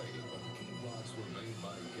the way, but the key blocks were made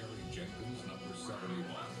by Gary Jenkins, number 71.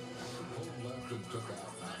 Pulled left and took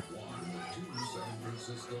out not one, but 2 San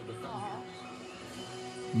Francisco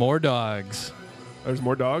defenders. More dogs. There's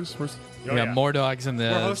more dogs? Where's... We got more dogs in We're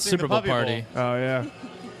the hosting Super the Bowl Puppy party. Oh, yeah.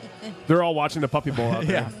 They're all watching the Puppy Bowl out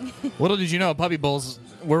there. Little did you know, Puppy Bowls.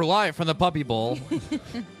 We're live from the Puppy Bowl.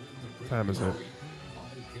 What time is it?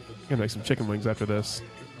 Gonna make some chicken wings after this.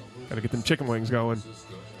 Gotta get them chicken wings going.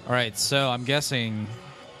 All right, so I'm guessing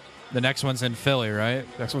the next one's in Philly, right?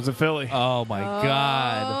 Next one's in Philly. Oh my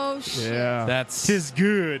God, Oh shit. Yeah. that's Tis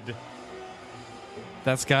good.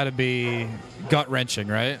 that's got to be gut wrenching,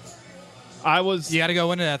 right? I was. You got to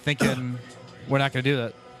go into that thinking we're not going to do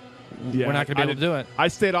that. Yeah, We're not going to be able to do it. I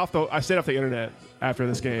stayed off the internet after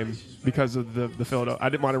this game because of the Philadelphia. I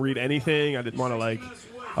didn't want to read anything. I didn't want to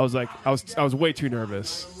I was way too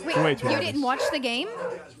nervous. Wait, way too you nervous. didn't watch the game?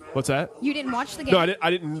 What's that? You didn't watch the game? No, I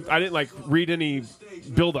didn't like read any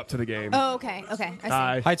build up to the game. Oh, okay. I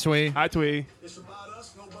see. Hi, Twee. Hi, Twee. It's about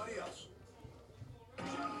us, nobody else.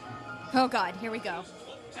 Oh God, here we go.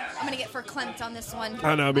 I'm gonna get verklempt on this one.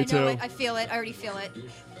 I know, me too. It. I feel it. I already feel it.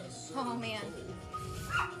 Oh man.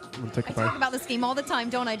 I'm gonna take I a talk bite. about this game all the time,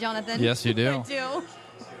 don't I, Jonathan? Yes, you do. I do.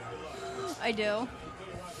 I do.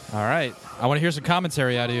 All right. I want to hear some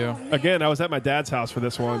commentary out of you. Again, I was at my dad's house for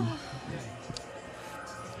this one.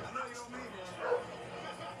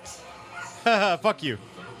 Fuck you.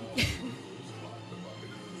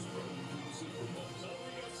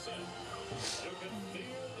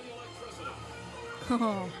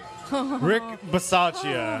 Rick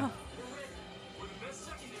Bisaccia.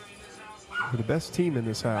 We're the best team in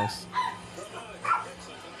this house.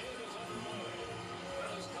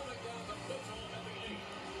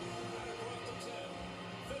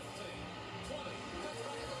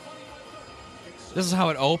 This is how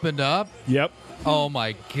it opened up. Yep. Oh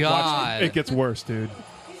my Watch, God! it gets worse, dude.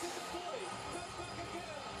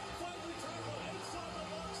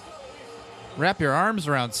 Wrap your arms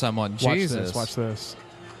around someone. Jesus! Watch this.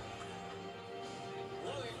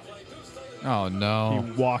 Oh no!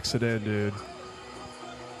 He walks it in, dude.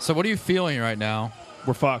 So what are you feeling right now?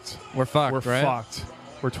 We're fucked. We're fucked, We're right? fucked.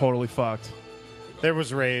 We're totally fucked. There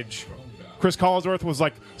was rage. Chris Collinsworth was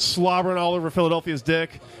like slobbering all over Philadelphia's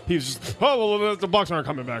dick. He was just, oh, well, the Bucs aren't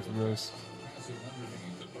coming back from this.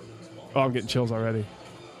 Oh, I'm getting chills already.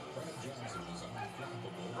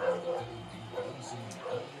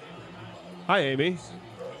 Hi, Amy. You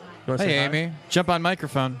wanna Hey, say hi? Amy, jump on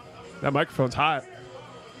microphone. That microphone's hot.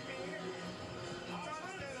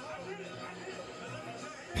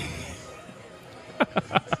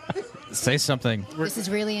 Say something. This is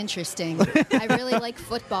really interesting. I really like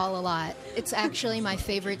football a lot. It's actually my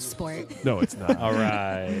favorite sport. No, it's not. All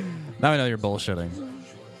right. Now I know you're bullshitting. Do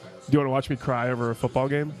you want to watch me cry over a football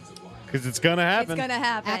game? Because it's going to happen. It's gonna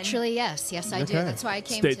happen. Actually, yes. Yes, I do. Okay. That's why I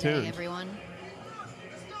came Stay today, tuned. everyone.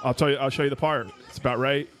 I'll tell you. I'll show you the part. It's about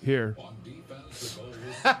right here.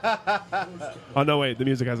 Oh no! Wait, the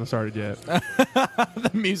music hasn't started yet.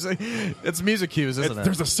 The music. It's music cues, isn't it?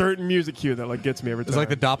 There's a certain music cue that like gets me every time. It's like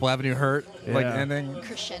the Doppel Avenue Hurt, like Yeah. ending.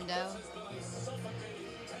 Crescendo.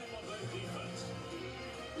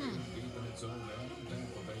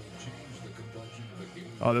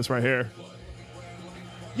 Oh, this right here.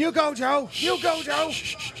 You go, Joe. You go, Joe.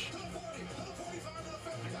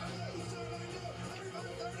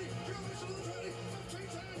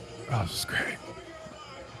 Oh, this is great.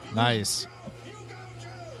 Nice.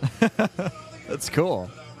 That's cool.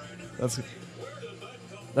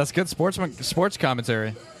 That's good sports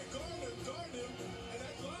commentary.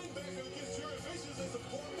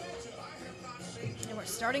 And we're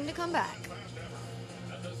starting to come back.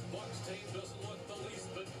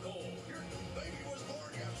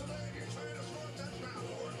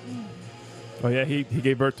 Oh yeah, he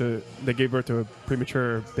gave birth to. They gave birth to a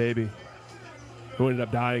premature baby, who ended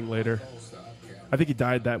up dying later. I think he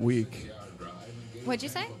died that week. What'd you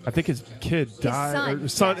say? I think his kid died. son, Or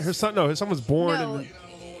his son. yes. Her son. No, his son was born. No, And,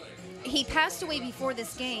 he passed away before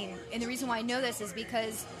this game, and the reason why I know this is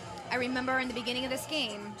because I remember in the beginning of this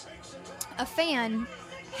game, a fan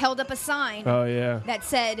held up a sign oh yeah. that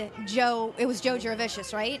said, Joe, it was Joe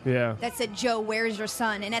Jurevicius, right? Yeah. That said, Joe, where's your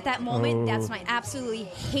son? And at that moment, Oh. that's when I absolutely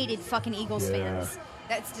hated fucking Eagles Yeah. fans.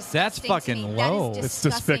 That's disgusting. That's to fucking me. low. That is It's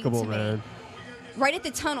disgusting despicable, to me. man. Right at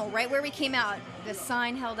the tunnel, right where we came out, the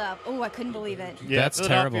sign held up. Oh, I couldn't believe it. Yeah, That's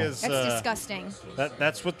Philadelphia's, That's disgusting.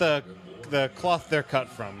 That's what the cloth they're cut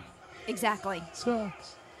from. Exactly.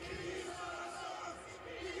 Sucks.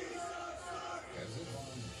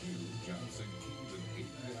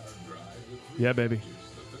 Yeah, baby.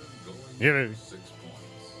 Yeah.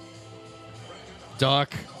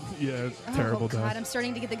 Duck. Yeah, terrible. Oh, God, Dad. I'm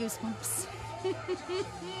starting to get the goosebumps.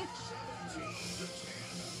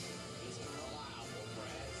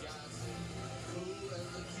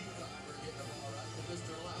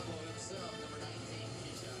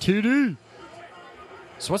 TD.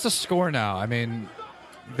 So what's the score now? I mean,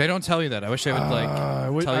 they don't tell you that. I wish they would tell I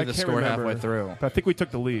you the can't score remember. halfway through, But I think we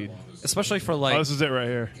took the lead. especially for like. Oh, this is it right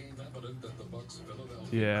here.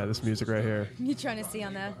 Yeah, this music right here. You trying to see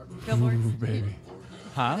on the billboards? Baby.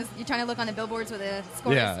 Huh? You trying to look on the billboards with the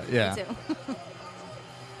scores? Yeah, yeah. Me too.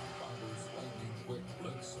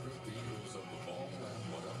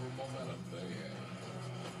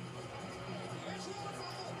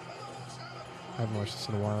 I haven't watched this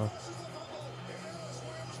in a while.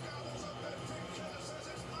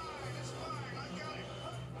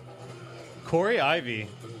 Corey Ivy.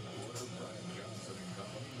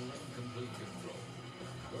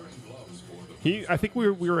 I think we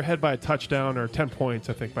were ahead by a touchdown or 10 points.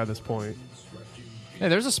 I think by this point. Hey,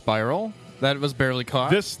 there's a spiral that was barely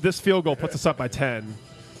caught. This field goal puts us up by 10.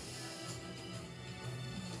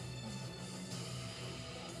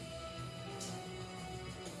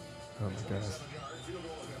 Oh my god.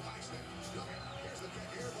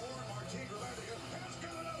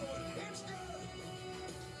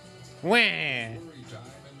 Wah.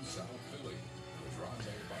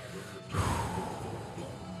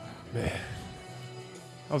 Man,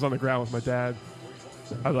 I was on the ground with my dad.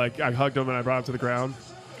 I hugged him and I brought him to the ground.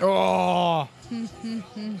 Oh,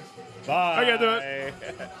 Bye. I gotta do it.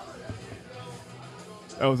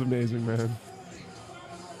 That was amazing, man.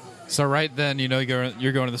 so right then, you know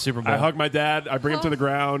you're going to the Super Bowl. I hug my dad. I bring him to the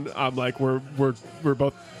ground. I'm like, we're both.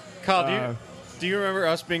 Kyle, do you remember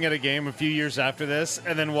us being at a game a few years after this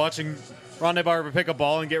and then watching Rondé Barber pick a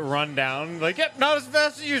ball and get run down? Like, yep, not as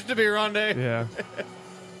fast as it used to be, Rondé. Yeah. At the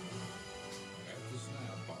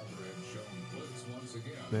snap, Barber had shown blitz once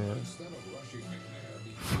again. Man. Instead of rushing McNabb,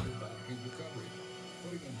 he threw back into coverage,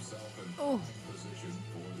 putting himself in prime position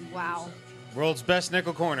for the Wow. interception. World's best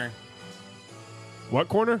nickel corner. What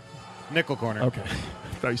corner? Nickel corner. Okay. I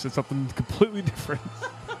thought you said something completely different.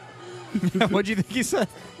 What'd you think he said?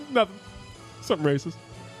 Nothing. Something racist.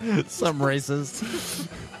 Some racist.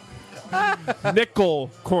 Nickel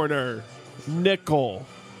corner. Nickel.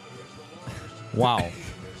 Wow.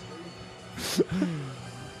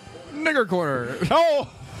 Nigger corner. Oh!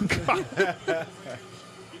 God.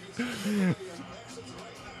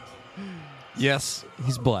 Yes,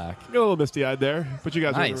 he's black. Got a little misty-eyed there, but you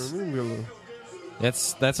guys Nice. are in the room.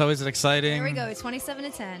 That's always an exciting. There we go.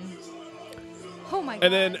 27-10. Oh my god.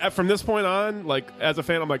 And then from this point on, like as a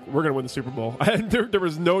fan, I'm like, we're gonna win the Super Bowl. there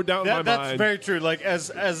was no doubt in my That's mind. very true. Like,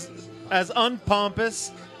 as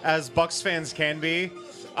unpompous as Bucks fans can be,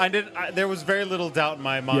 there was very little doubt in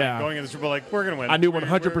my mind Yeah. going into the Super Bowl. Like, we're gonna win. I knew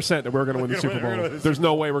 100% that we were gonna win the we're Super gonna win, we're Bowl. gonna win the There's Super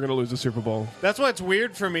no way we're gonna lose the Super Bowl. That's why it's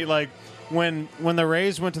weird for me. Like when the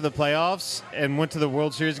Rays went to the playoffs and went to the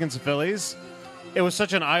World Series against the Phillies, it was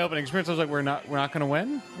such an eye-opening experience. I was like, we're not going to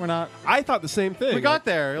win. We're not. I thought the same thing. We got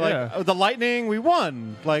there. Like yeah. the Lightning, we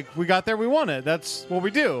won. Like we got there, we won it. That's what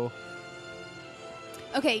we do.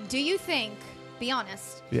 Okay, do you think, be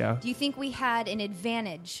honest, Yeah. do you think we had an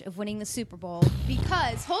advantage of winning the Super Bowl?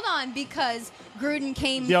 Because Gruden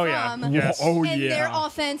came Oh, yeah. from Yes. Oh and yeah. their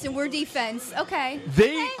offense and we're defense. Okay.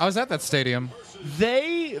 I was at that stadium.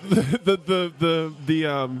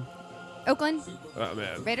 Oakland Oh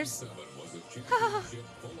man. Raiders.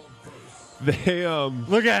 They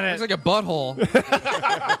Look at It's it. like a butthole.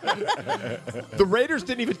 the Raiders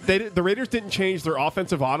didn't change their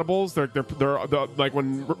offensive audibles. They're like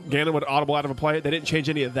when Gannon would audible out of a play, they didn't change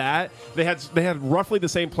any of that. They had roughly the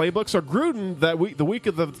same playbook. So Gruden the week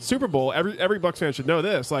of the Super Bowl, every Bucs fan should know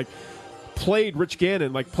this. Like played Rich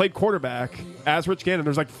Gannon, like played quarterback as Rich Gannon.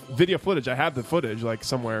 There's like video footage. I have the footage like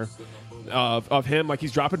somewhere of him. Like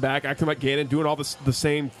he's dropping back, acting like Gannon, doing all the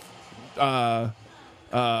same.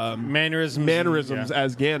 Mannerisms Yeah.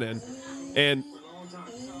 as Gannon, and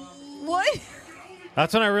What?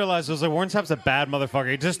 That's when I realized I was like, Warren Sapp's a bad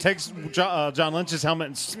motherfucker. He just takes John Lynch's helmet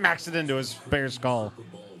and smacks it into his bare skull.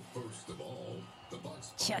 First of all, the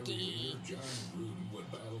Bucs Chucky. John Gruden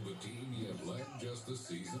would battle the team he had led just this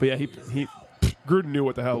season. but yeah, he Gruden knew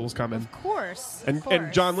what the hell was coming. Of course. And of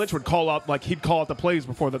course. John Lynch would call out he'd call out the plays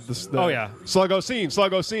before the Oh, yeah. sluggo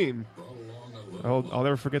seam. I'll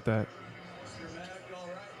never forget that.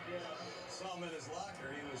 Saw him in his locker.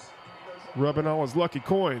 He was Rubbing all his lucky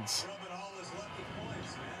coins. rubbing all his lucky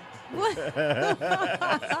coins,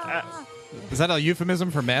 man. Is that a euphemism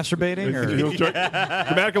for masturbating? He Or? was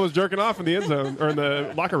Dramatica was jerking off in the end zone or in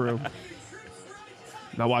the locker room.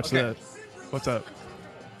 Now watch that. What's up?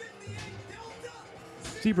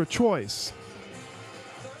 Zebra choice.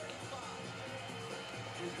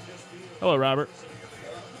 Hello, Robert.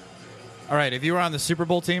 All right, if you were on the Super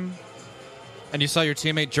Bowl team and you saw your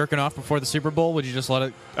teammate jerking off before the Super Bowl, would you just let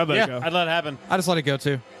it? I'd let it go. I'd let it happen. I just let it go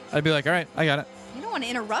too. I'd be like, all right, I got it. You don't want to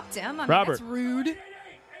interrupt him. I mean, Robert. that's rude.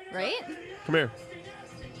 Right? Come here.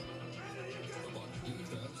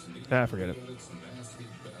 Ah, forget it.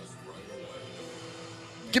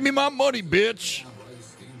 Give me my money, bitch.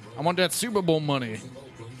 I want that Super Bowl money.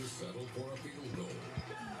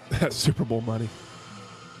 That Super Bowl money.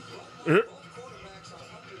 He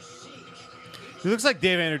looks like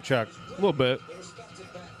Dave Andrewchuk. A little bit.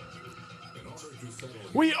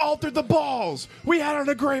 We altered the balls. We had an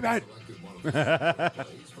agreement. Now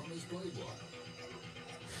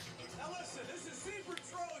listen, this is Seaford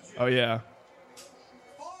Trojan. Oh yeah.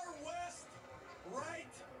 Far west, right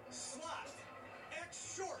slot.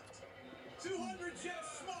 X short. 200 jet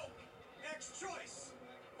smoke. X X choice.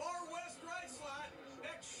 Far west right slot.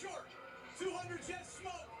 X short. 200 jet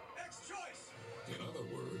smoke. X choice. In other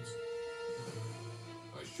words,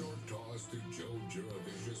 a short toss to Joe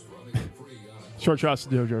Juravicius running free on a Short shots to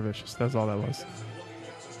Joe Juravicius. That's all that was.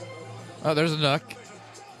 Oh, there's a duck.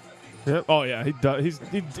 Yeah. Oh yeah.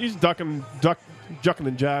 He's ducking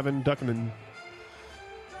and jabbing, ducking and.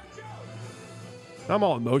 I'm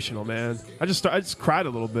all emotional, man. I just cried a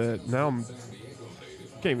little bit. Now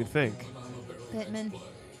can't even think. Pittman.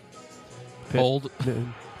 Old.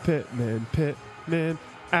 Pittman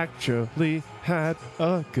actually had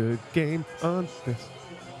a good game on this.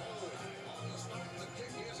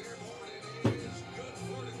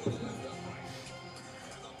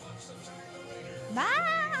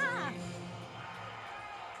 Ah!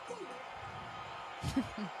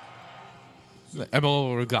 Emil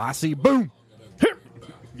Ragassi. Boom.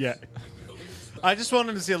 Yeah. I just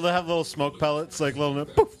wanted to see have little smoke pellets, like little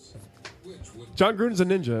poof. John Gruden's a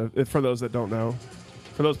ninja, for those that don't know.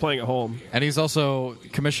 For those playing at home. And he's also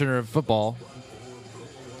commissioner of football.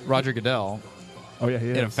 Roger Goodell Oh, yeah, he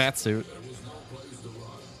is. in a fat suit.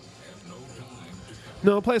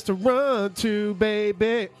 No place to run to,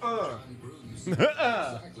 baby.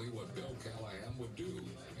 exactly what Bill Callahan would do.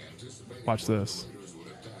 Anticipating Watch this. Raiders would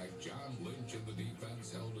attack, John Lynch and the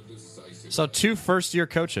defense held a decisive. So 2 first-year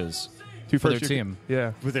coaches Two for their first year- team.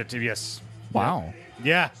 Yeah. With their team, yes. Wow.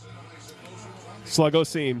 Yeah. Sluggo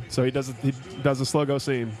seam. So he does a sluggo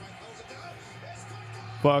seam.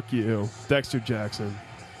 Fuck you. Dexter Jackson.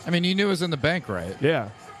 I mean, you knew it was in the bank, right? Yeah.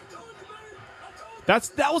 That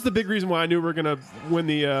was the big reason why I knew we were going to win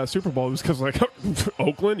the Super Bowl, was because, like,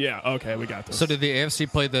 Oakland? Yeah, okay, we got this. So did the AFC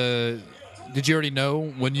play the... Did you already know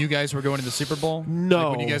when you guys were going to the Super Bowl? No.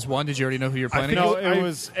 Like when you guys won, did you already know who you're planning? No,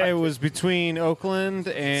 against? it was between Oakland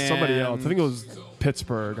and somebody else. I think it was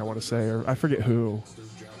Pittsburgh, I want to say, or I forget who.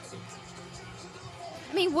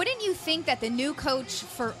 I mean, wouldn't you think that the new coach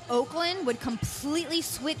for Oakland would completely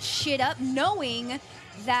switch shit up, knowing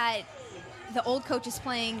that the old coach is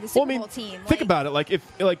playing the Super Bowl team? Think about it. Like, if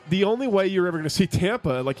the only way you're ever going to see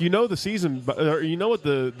Tampa, like, the season, or you know what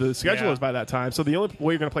the schedule Yeah. is by that time. So the only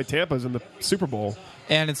way you're going to play Tampa is in the Super Bowl.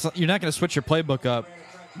 And you're not going to switch your playbook up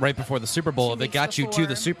right before the Super Bowl. If they weeks got you to before.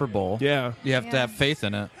 the Super Bowl, Yeah. you have to Yeah. have faith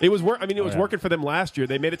in it. It was it was yeah. working for them last year.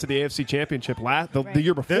 They made it to the AFC Championship the Right.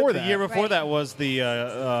 year before The that. year before Right. that was the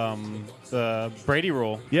Brady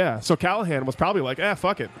rule. Yeah. So Callahan was probably like,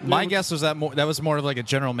 fuck it. My guess was that was more of like a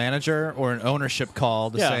general manager or an ownership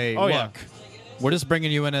call to Yeah. say, Oh, look, yeah. we're just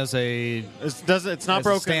bringing you in as a It's not as a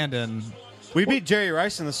broken. stand-in. We beat Jerry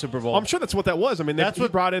Rice in the Super Bowl. I'm sure that's what that was. I mean, That's he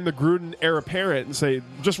what- brought in the Gruden heir apparent and say,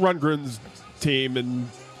 just run Gruden's team and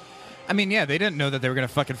I mean, yeah, they didn't know that they were going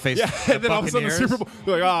to fucking face the and then all of a sudden the Buccaneers. Super Bowl,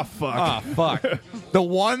 they're like, fuck. Oh, fuck. The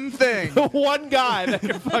one thing. The one guy that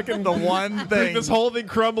can fucking The one bring thing. this whole thing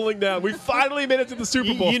crumbling down. We finally made it to the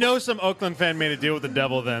Super Bowl. You know, some Oakland fan made a deal with the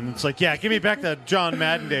devil. Then it's like, yeah, give me back the John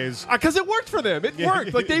Madden days. Because it worked for them. It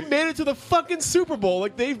worked. Like, they made it to the fucking Super Bowl.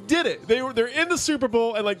 Like, they did it. They're in the Super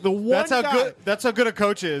Bowl, and like the one That's how guy, good. That's how good a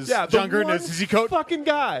coach is. Yeah, the John Gruden one is. He coached. fucking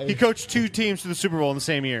guy. He coached 2 teams to the Super Bowl in the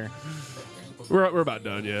same year. We're about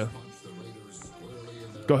done. Yeah.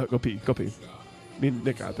 Go ahead. Go pee. Me and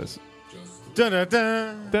Nick got this. Dun dun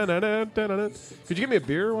dun. Dun-dun-dun, dun-dun-dun. Could you get me a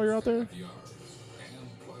beer while you're out there?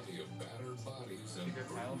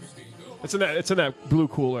 It's in that blue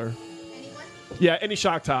cooler. Yeah, any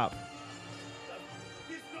shock top.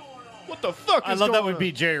 What the fuck? I is love that going would on?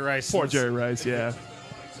 be Jerry Rice. Poor Jerry Rice. Yeah.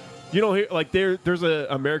 You don't hear like there's a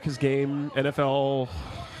America's Game NFL.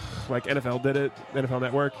 Like NFL did it, NFL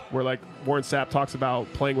Network, where like Warren Sapp talks about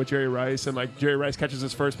playing with Jerry Rice, and like Jerry Rice catches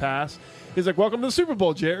his first pass. He's like, "Welcome to the Super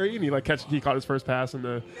Bowl, Jerry," and he caught his first pass in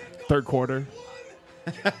the third quarter.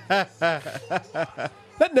 That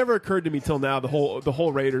never occurred to me till now. The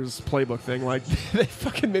whole Raiders playbook thing, like they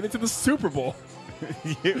fucking made it to the Super Bowl,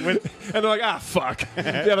 and they're like, fuck,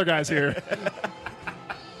 the other guy's here.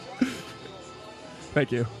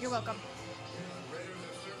 Thank you. You're welcome.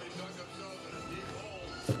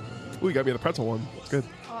 Ooh, you got me the pretzel one. It's good.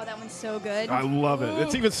 Oh, that one's so good. I love it.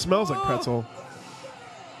 It even smells like pretzel.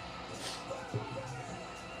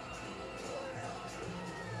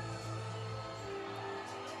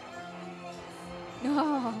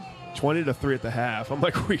 Oh. 20-3 at the half. I'm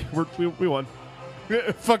like, we won.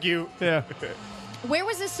 Fuck you. Yeah. Where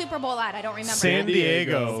was this Super Bowl at? I don't remember. San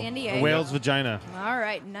Diego. San Diego. Whale's vagina. All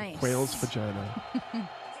right, nice. Whale's vagina.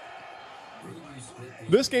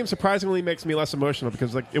 This game surprisingly makes me less emotional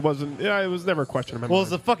because like it was never a question in my Well, mind.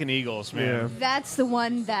 it's the fucking Eagles, man. Yeah. That's the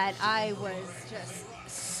one that I was just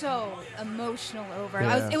so emotional over.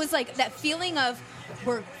 Yeah. It was like that feeling of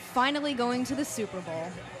we're finally going to the Super Bowl.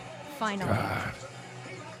 Finally.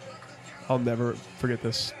 I'll never forget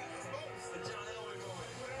this.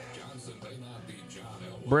 Johnson may not be John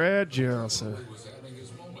Elway. Brad Johnson. He was having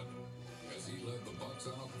his moment as he led the Bucs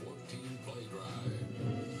on a 14-play drive.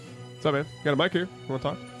 What's up, man? Got a mic here. Want to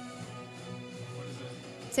talk?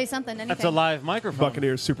 Say something. Anything. That's a live microphone.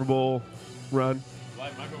 Buccaneers Super Bowl run.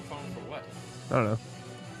 Live microphone for what? I don't know.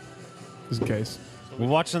 Just in case. We're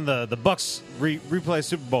watching the Bucs replay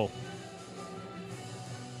Super Bowl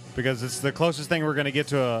because it's the closest thing we're going to get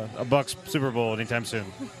to a Bucs Super Bowl anytime soon.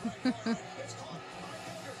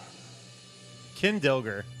 Ken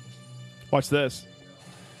Dilger. Watch this.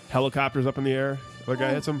 Helicopters up in the air. The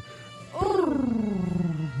guy hit some.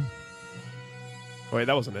 Wait,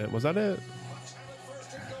 that wasn't it. Was that it?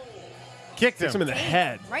 Kicked Hits him him. in the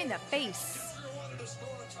head. Right in the face.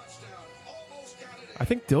 I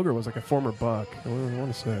think Dilger was like a former Buck. I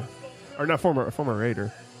want to say, or not a former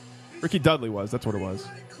Raider. Ricky Dudley was. That's what it was.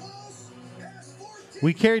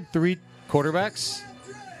 We carried 3 quarterbacks.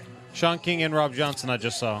 Sean King and Rob Johnson, I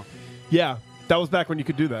just saw. Yeah, that was back when you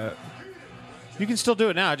could do that. You can still do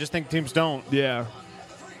it now. I just think teams don't. Yeah.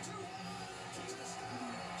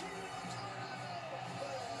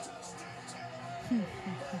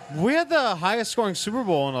 We had the highest scoring Super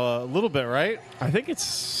Bowl in a little bit, right? I think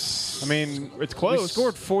it's. I mean, it's close. We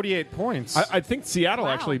scored 48 points. I think Seattle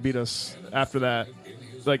Wow. actually beat us after that.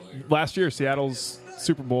 Like last year, Seattle's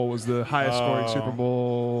Super Bowl was the highest scoring Super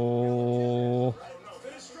Bowl.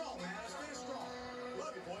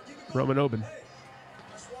 Roman Oben.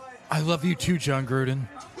 I love you too, John Gruden.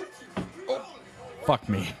 Fuck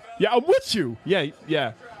me. Yeah, I'm with you.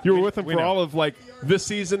 Yeah. You were with him we for know. all of like this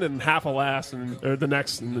season and half of last or the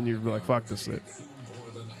next, and then you'd be like, "Fuck this shit." More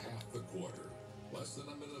than half the quarter. Less than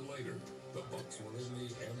a minute later, the Bucs were in the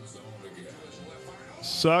end zone again.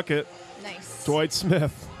 Suck it, Nice. Dwight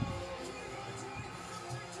Smith.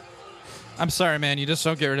 I'm sorry, man. You just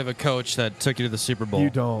don't get rid of a coach that took you to the Super Bowl. You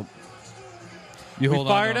don't. You we hold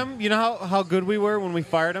on fired to him. You know how good we were when we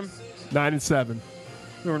fired him? 9-7.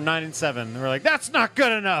 We were 9-7. We're like, that's not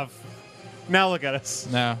good enough. Now look at us.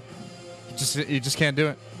 No. You just can't do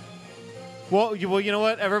it. Well, you know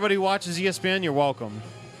what? Everybody who watches ESPN. You're welcome.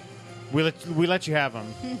 We let you have them.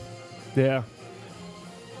 Yeah.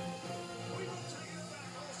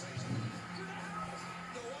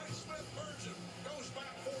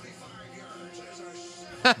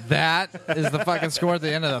 That is the fucking score at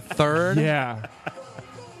the end of the third. Yeah.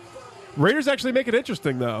 Raiders actually make it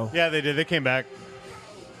interesting though. Yeah, they did. They came back.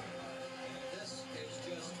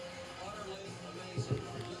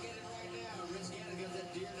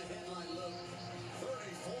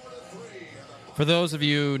 For those of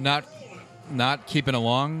you not keeping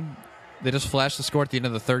along, they just flashed the score at the end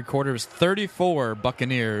of the third quarter. It was 34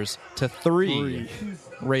 Buccaneers to 3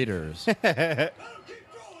 Raiders. Down 34-3,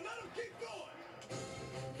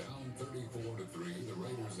 the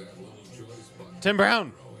Raiders had little choice but Tim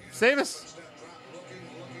Brown, save us.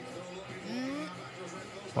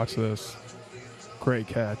 Watch this. Great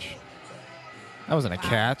catch. That wasn't a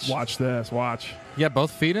catch. Watch this. Watch. You got both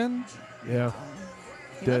feet in? Yeah.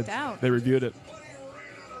 He Did. looked out. They reviewed it.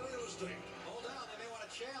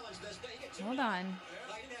 Hold on.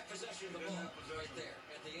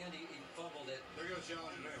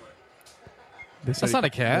 They said That's not a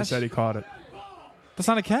catch. They said he caught it. That's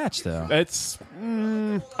not a catch, though. It's.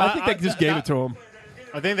 I think they just gave it to him.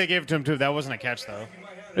 I think they gave it to him too. That wasn't a catch though.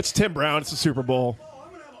 It's Tim Brown. It's the Super Bowl.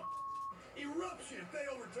 Eruption if they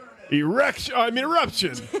overturn it. Erection. I mean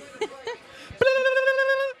eruption. The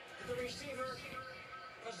receiver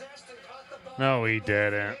possessed and caught the ball. No, he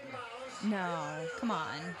didn't. No. Come on.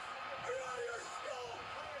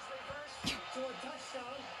 To a touchdown.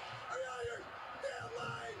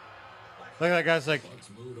 Look at that guy's like,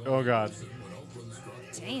 oh god.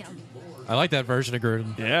 Damn. I like that version of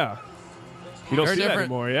Gruden. Yeah. You don't Very see that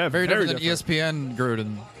different. anymore. Yeah, very different different. than ESPN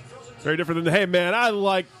Gruden. Very different than, hey, man, I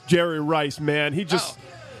like Jerry Rice, man. He just.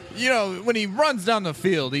 You know, when he runs down the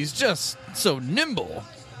field, he's just so nimble.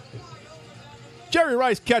 Jerry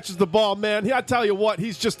Rice catches the ball, man. I tell you what,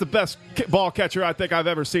 he's just the best ball catcher I think I've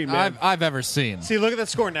ever seen, man. I've ever seen. See, look at that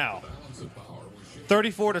score now.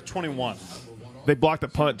 34-21. They blocked the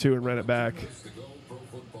punt, too, and ran it back.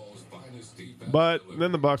 But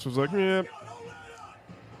then the Bucs was like, yeah.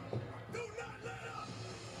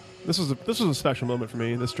 This was a special moment for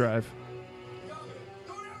me, this drive.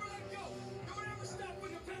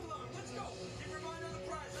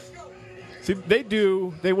 See, they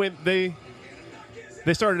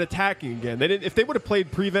started attacking again. They didn't. If they would have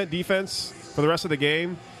played prevent defense for the rest of the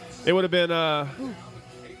game, it would have been. Oh,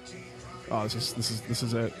 this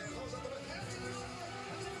is it.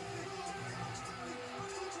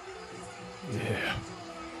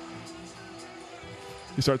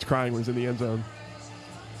 He starts crying when he's in the end zone.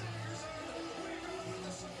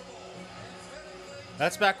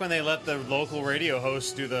 That's back when they let the local radio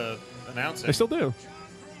hosts do the announcing. They still do.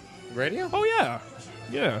 Radio? Oh, yeah.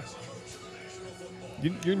 Yeah.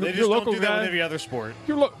 You're They just your don't local do that guy. with every other sport.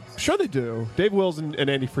 Sure they do. Dave Wills and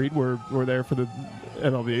Andy Freed were there for the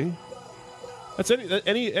MLB. That's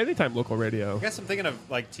anytime local radio. I guess I'm thinking of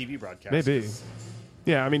like TV broadcasts. Maybe.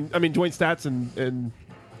 Yeah, I mean, Dwayne Stats and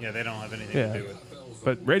Yeah, they don't have anything yeah, to do with.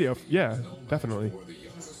 but radio, yeah, definitely.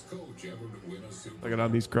 Look at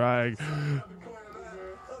him, he's crying.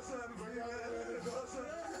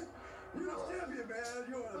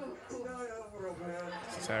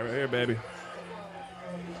 It's that right here, baby.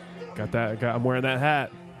 Got that. I'm wearing that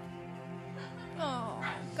hat. Oh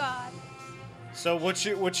God. So what's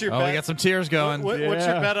your Oh, bet? we got some tears going. What's your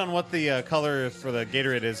Yeah. bet on what the color for the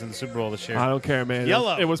Gatorade is in the Super Bowl this year? I don't care, man.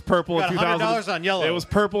 Yellow. It was purple Got in 2000. $100 on yellow. It was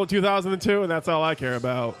purple in 2002, and that's all I care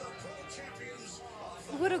about.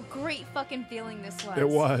 What a great fucking feeling this was. It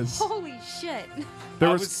was. Holy shit. There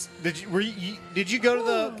I was. did you go to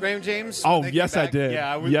the Raymond James? Oh, when they came yes, I back? did.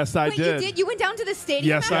 Yeah, I was, Yes, I Wait, did. you did? You went down to the stadium?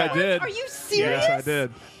 Yes, I afterwards? did. Are you serious? Yes, I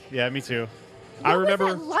did. Yeah, me too. I What remember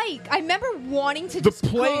was that like? I remember wanting to the just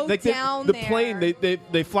plane. go Like down the there. plane.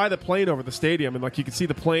 They fly the plane over the stadium, and like you can see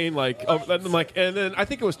the plane. Like, and then I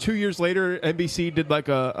think it was 2 years later, NBC did like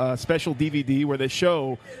a special DVD where they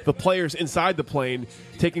show the players inside the plane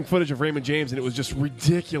taking footage of Raymond James, and it was just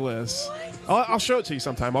ridiculous. I'll show it to you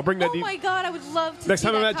sometime. I'll bring that. Oh my God, I would love to Next see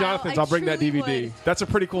time I'm that, at Kyle. Jonathan's, I I'll bring that truly DVD. would. That's a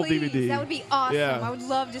pretty cool Please, DVD. That would be awesome. Yeah. I would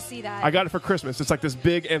love to see that. I got it for Christmas. It's like this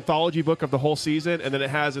big anthology book of the whole season, and then it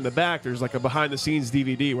has in the back there's like a behind the scenes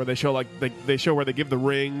DVD where they show like they show where they give the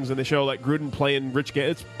rings, and they show like Gruden playing Rich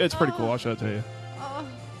Gann. It's pretty cool. I'll show it to you. Oh.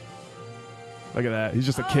 Look at that. He's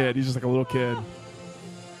just a kid. He's just like a little kid.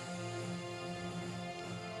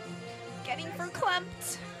 Getting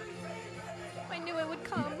verklempt. I knew it would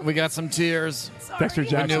come. We got some tears. Sorry. Dexter We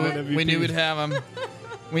Jackson. knew MVP. it. We knew we'd have them.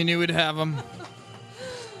 We knew we'd have them.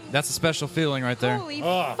 That's a special feeling right there. Holy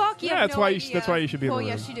fuck! You Yeah, have that's no why you idea. that's why you should be in Oh the room.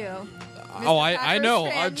 yes, you do. Oh, Mr. I Packers know.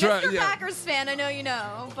 Fan. I'm try- Mr. yeah. Packers fan. I know you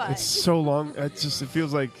know, but It's so long. It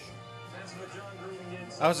feels like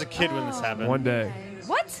I was a kid when this happened. one day.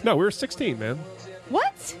 what? No, we were 16, man.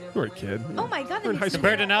 What? We were a kid. Oh my God! We're in that high makes school. me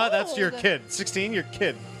Compared to now, that's your old. kid. 16, your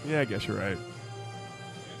kid. Yeah, I guess you're right.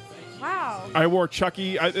 Wow. I wore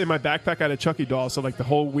Chucky in my backpack. I had a Chucky doll, so like the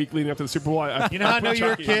whole week leading up to the Super Bowl, I You know how I put know you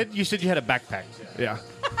were a Chucky kid? You said you had a backpack. on. Yeah.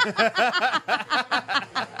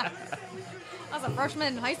 I was a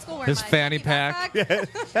freshman in high school wearing His my fanny Chucky pack.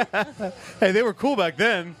 backpack. Hey, they were cool back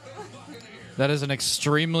then. That is an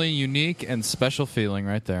extremely unique and special feeling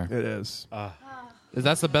right there. It is.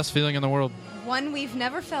 That's the best feeling in the world. One we've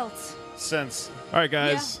never felt. Since. All right,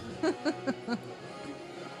 guys.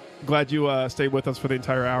 Glad you stayed with us for the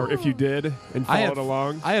entire hour. If you did and followed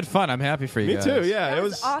along, I had fun. I'm happy for you me guys. too. Yeah, That it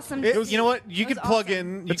was was awesome. It, to see. you know what? You That could was plug awesome.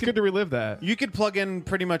 in. You It's could, good to relive that. You could plug in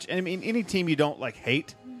pretty much. I mean, any team you don't like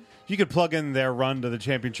hate. You could plug in their run to the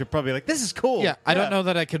championship. Probably like this is cool. Yeah, I don't know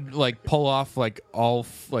that I could like pull off like all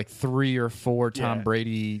 3 or 4 Tom Yeah.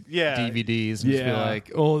 Brady Yeah. DVDs and just be Yeah.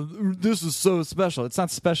 like, "Oh, this is so special." It's not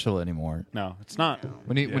special anymore. No, it's not.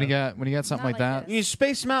 When you got something Not like that, this. You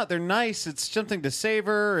space them out. They're nice. It's something to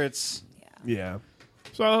savor. It's Yeah.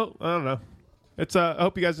 So I don't know. It's I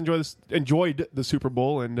hope you guys enjoyed the Super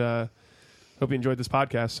Bowl, and hope you enjoyed this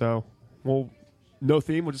podcast. So no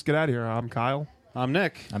theme. We'll just get out of here. I'm Kyle. I'm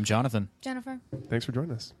Nick. I'm Jonathan. Jennifer. Thanks for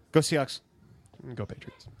joining us. Go Seahawks. Go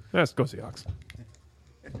Patriots. Yes, go Seahawks.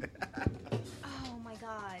 Oh my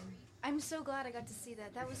God! I'm so glad I got to see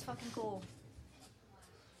that. That was fucking cool.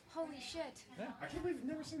 Holy shit! I can't believe you've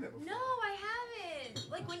never seen that before. No, I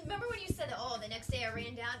haven't. Like, remember when you said that? Oh, the next day I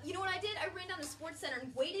ran down. You know what I did? I ran down to Sports Center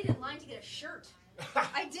and waited in line to get a shirt.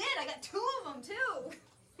 I did. I got 2 of them too.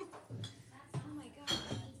 Oh my God.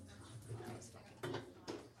 That was fucking cool.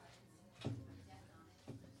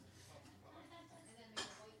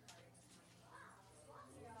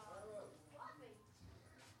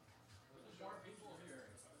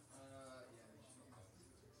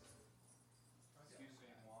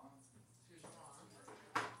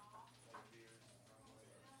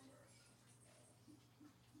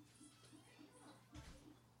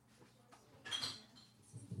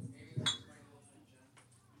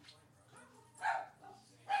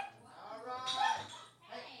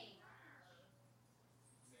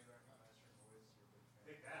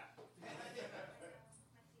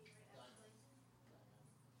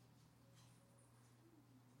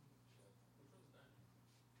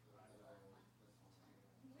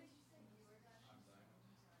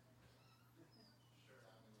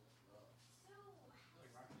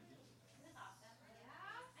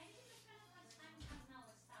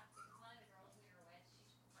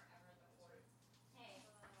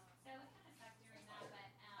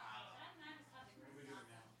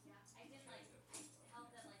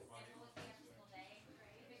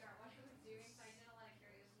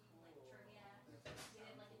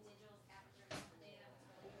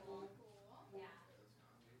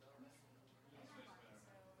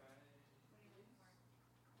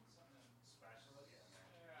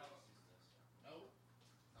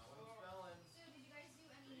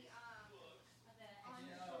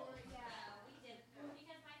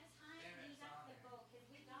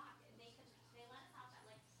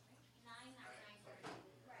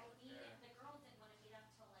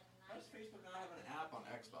 Facebook not have an app on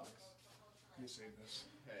Xbox? Let me save this.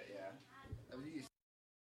 Okay, yeah. I mean, you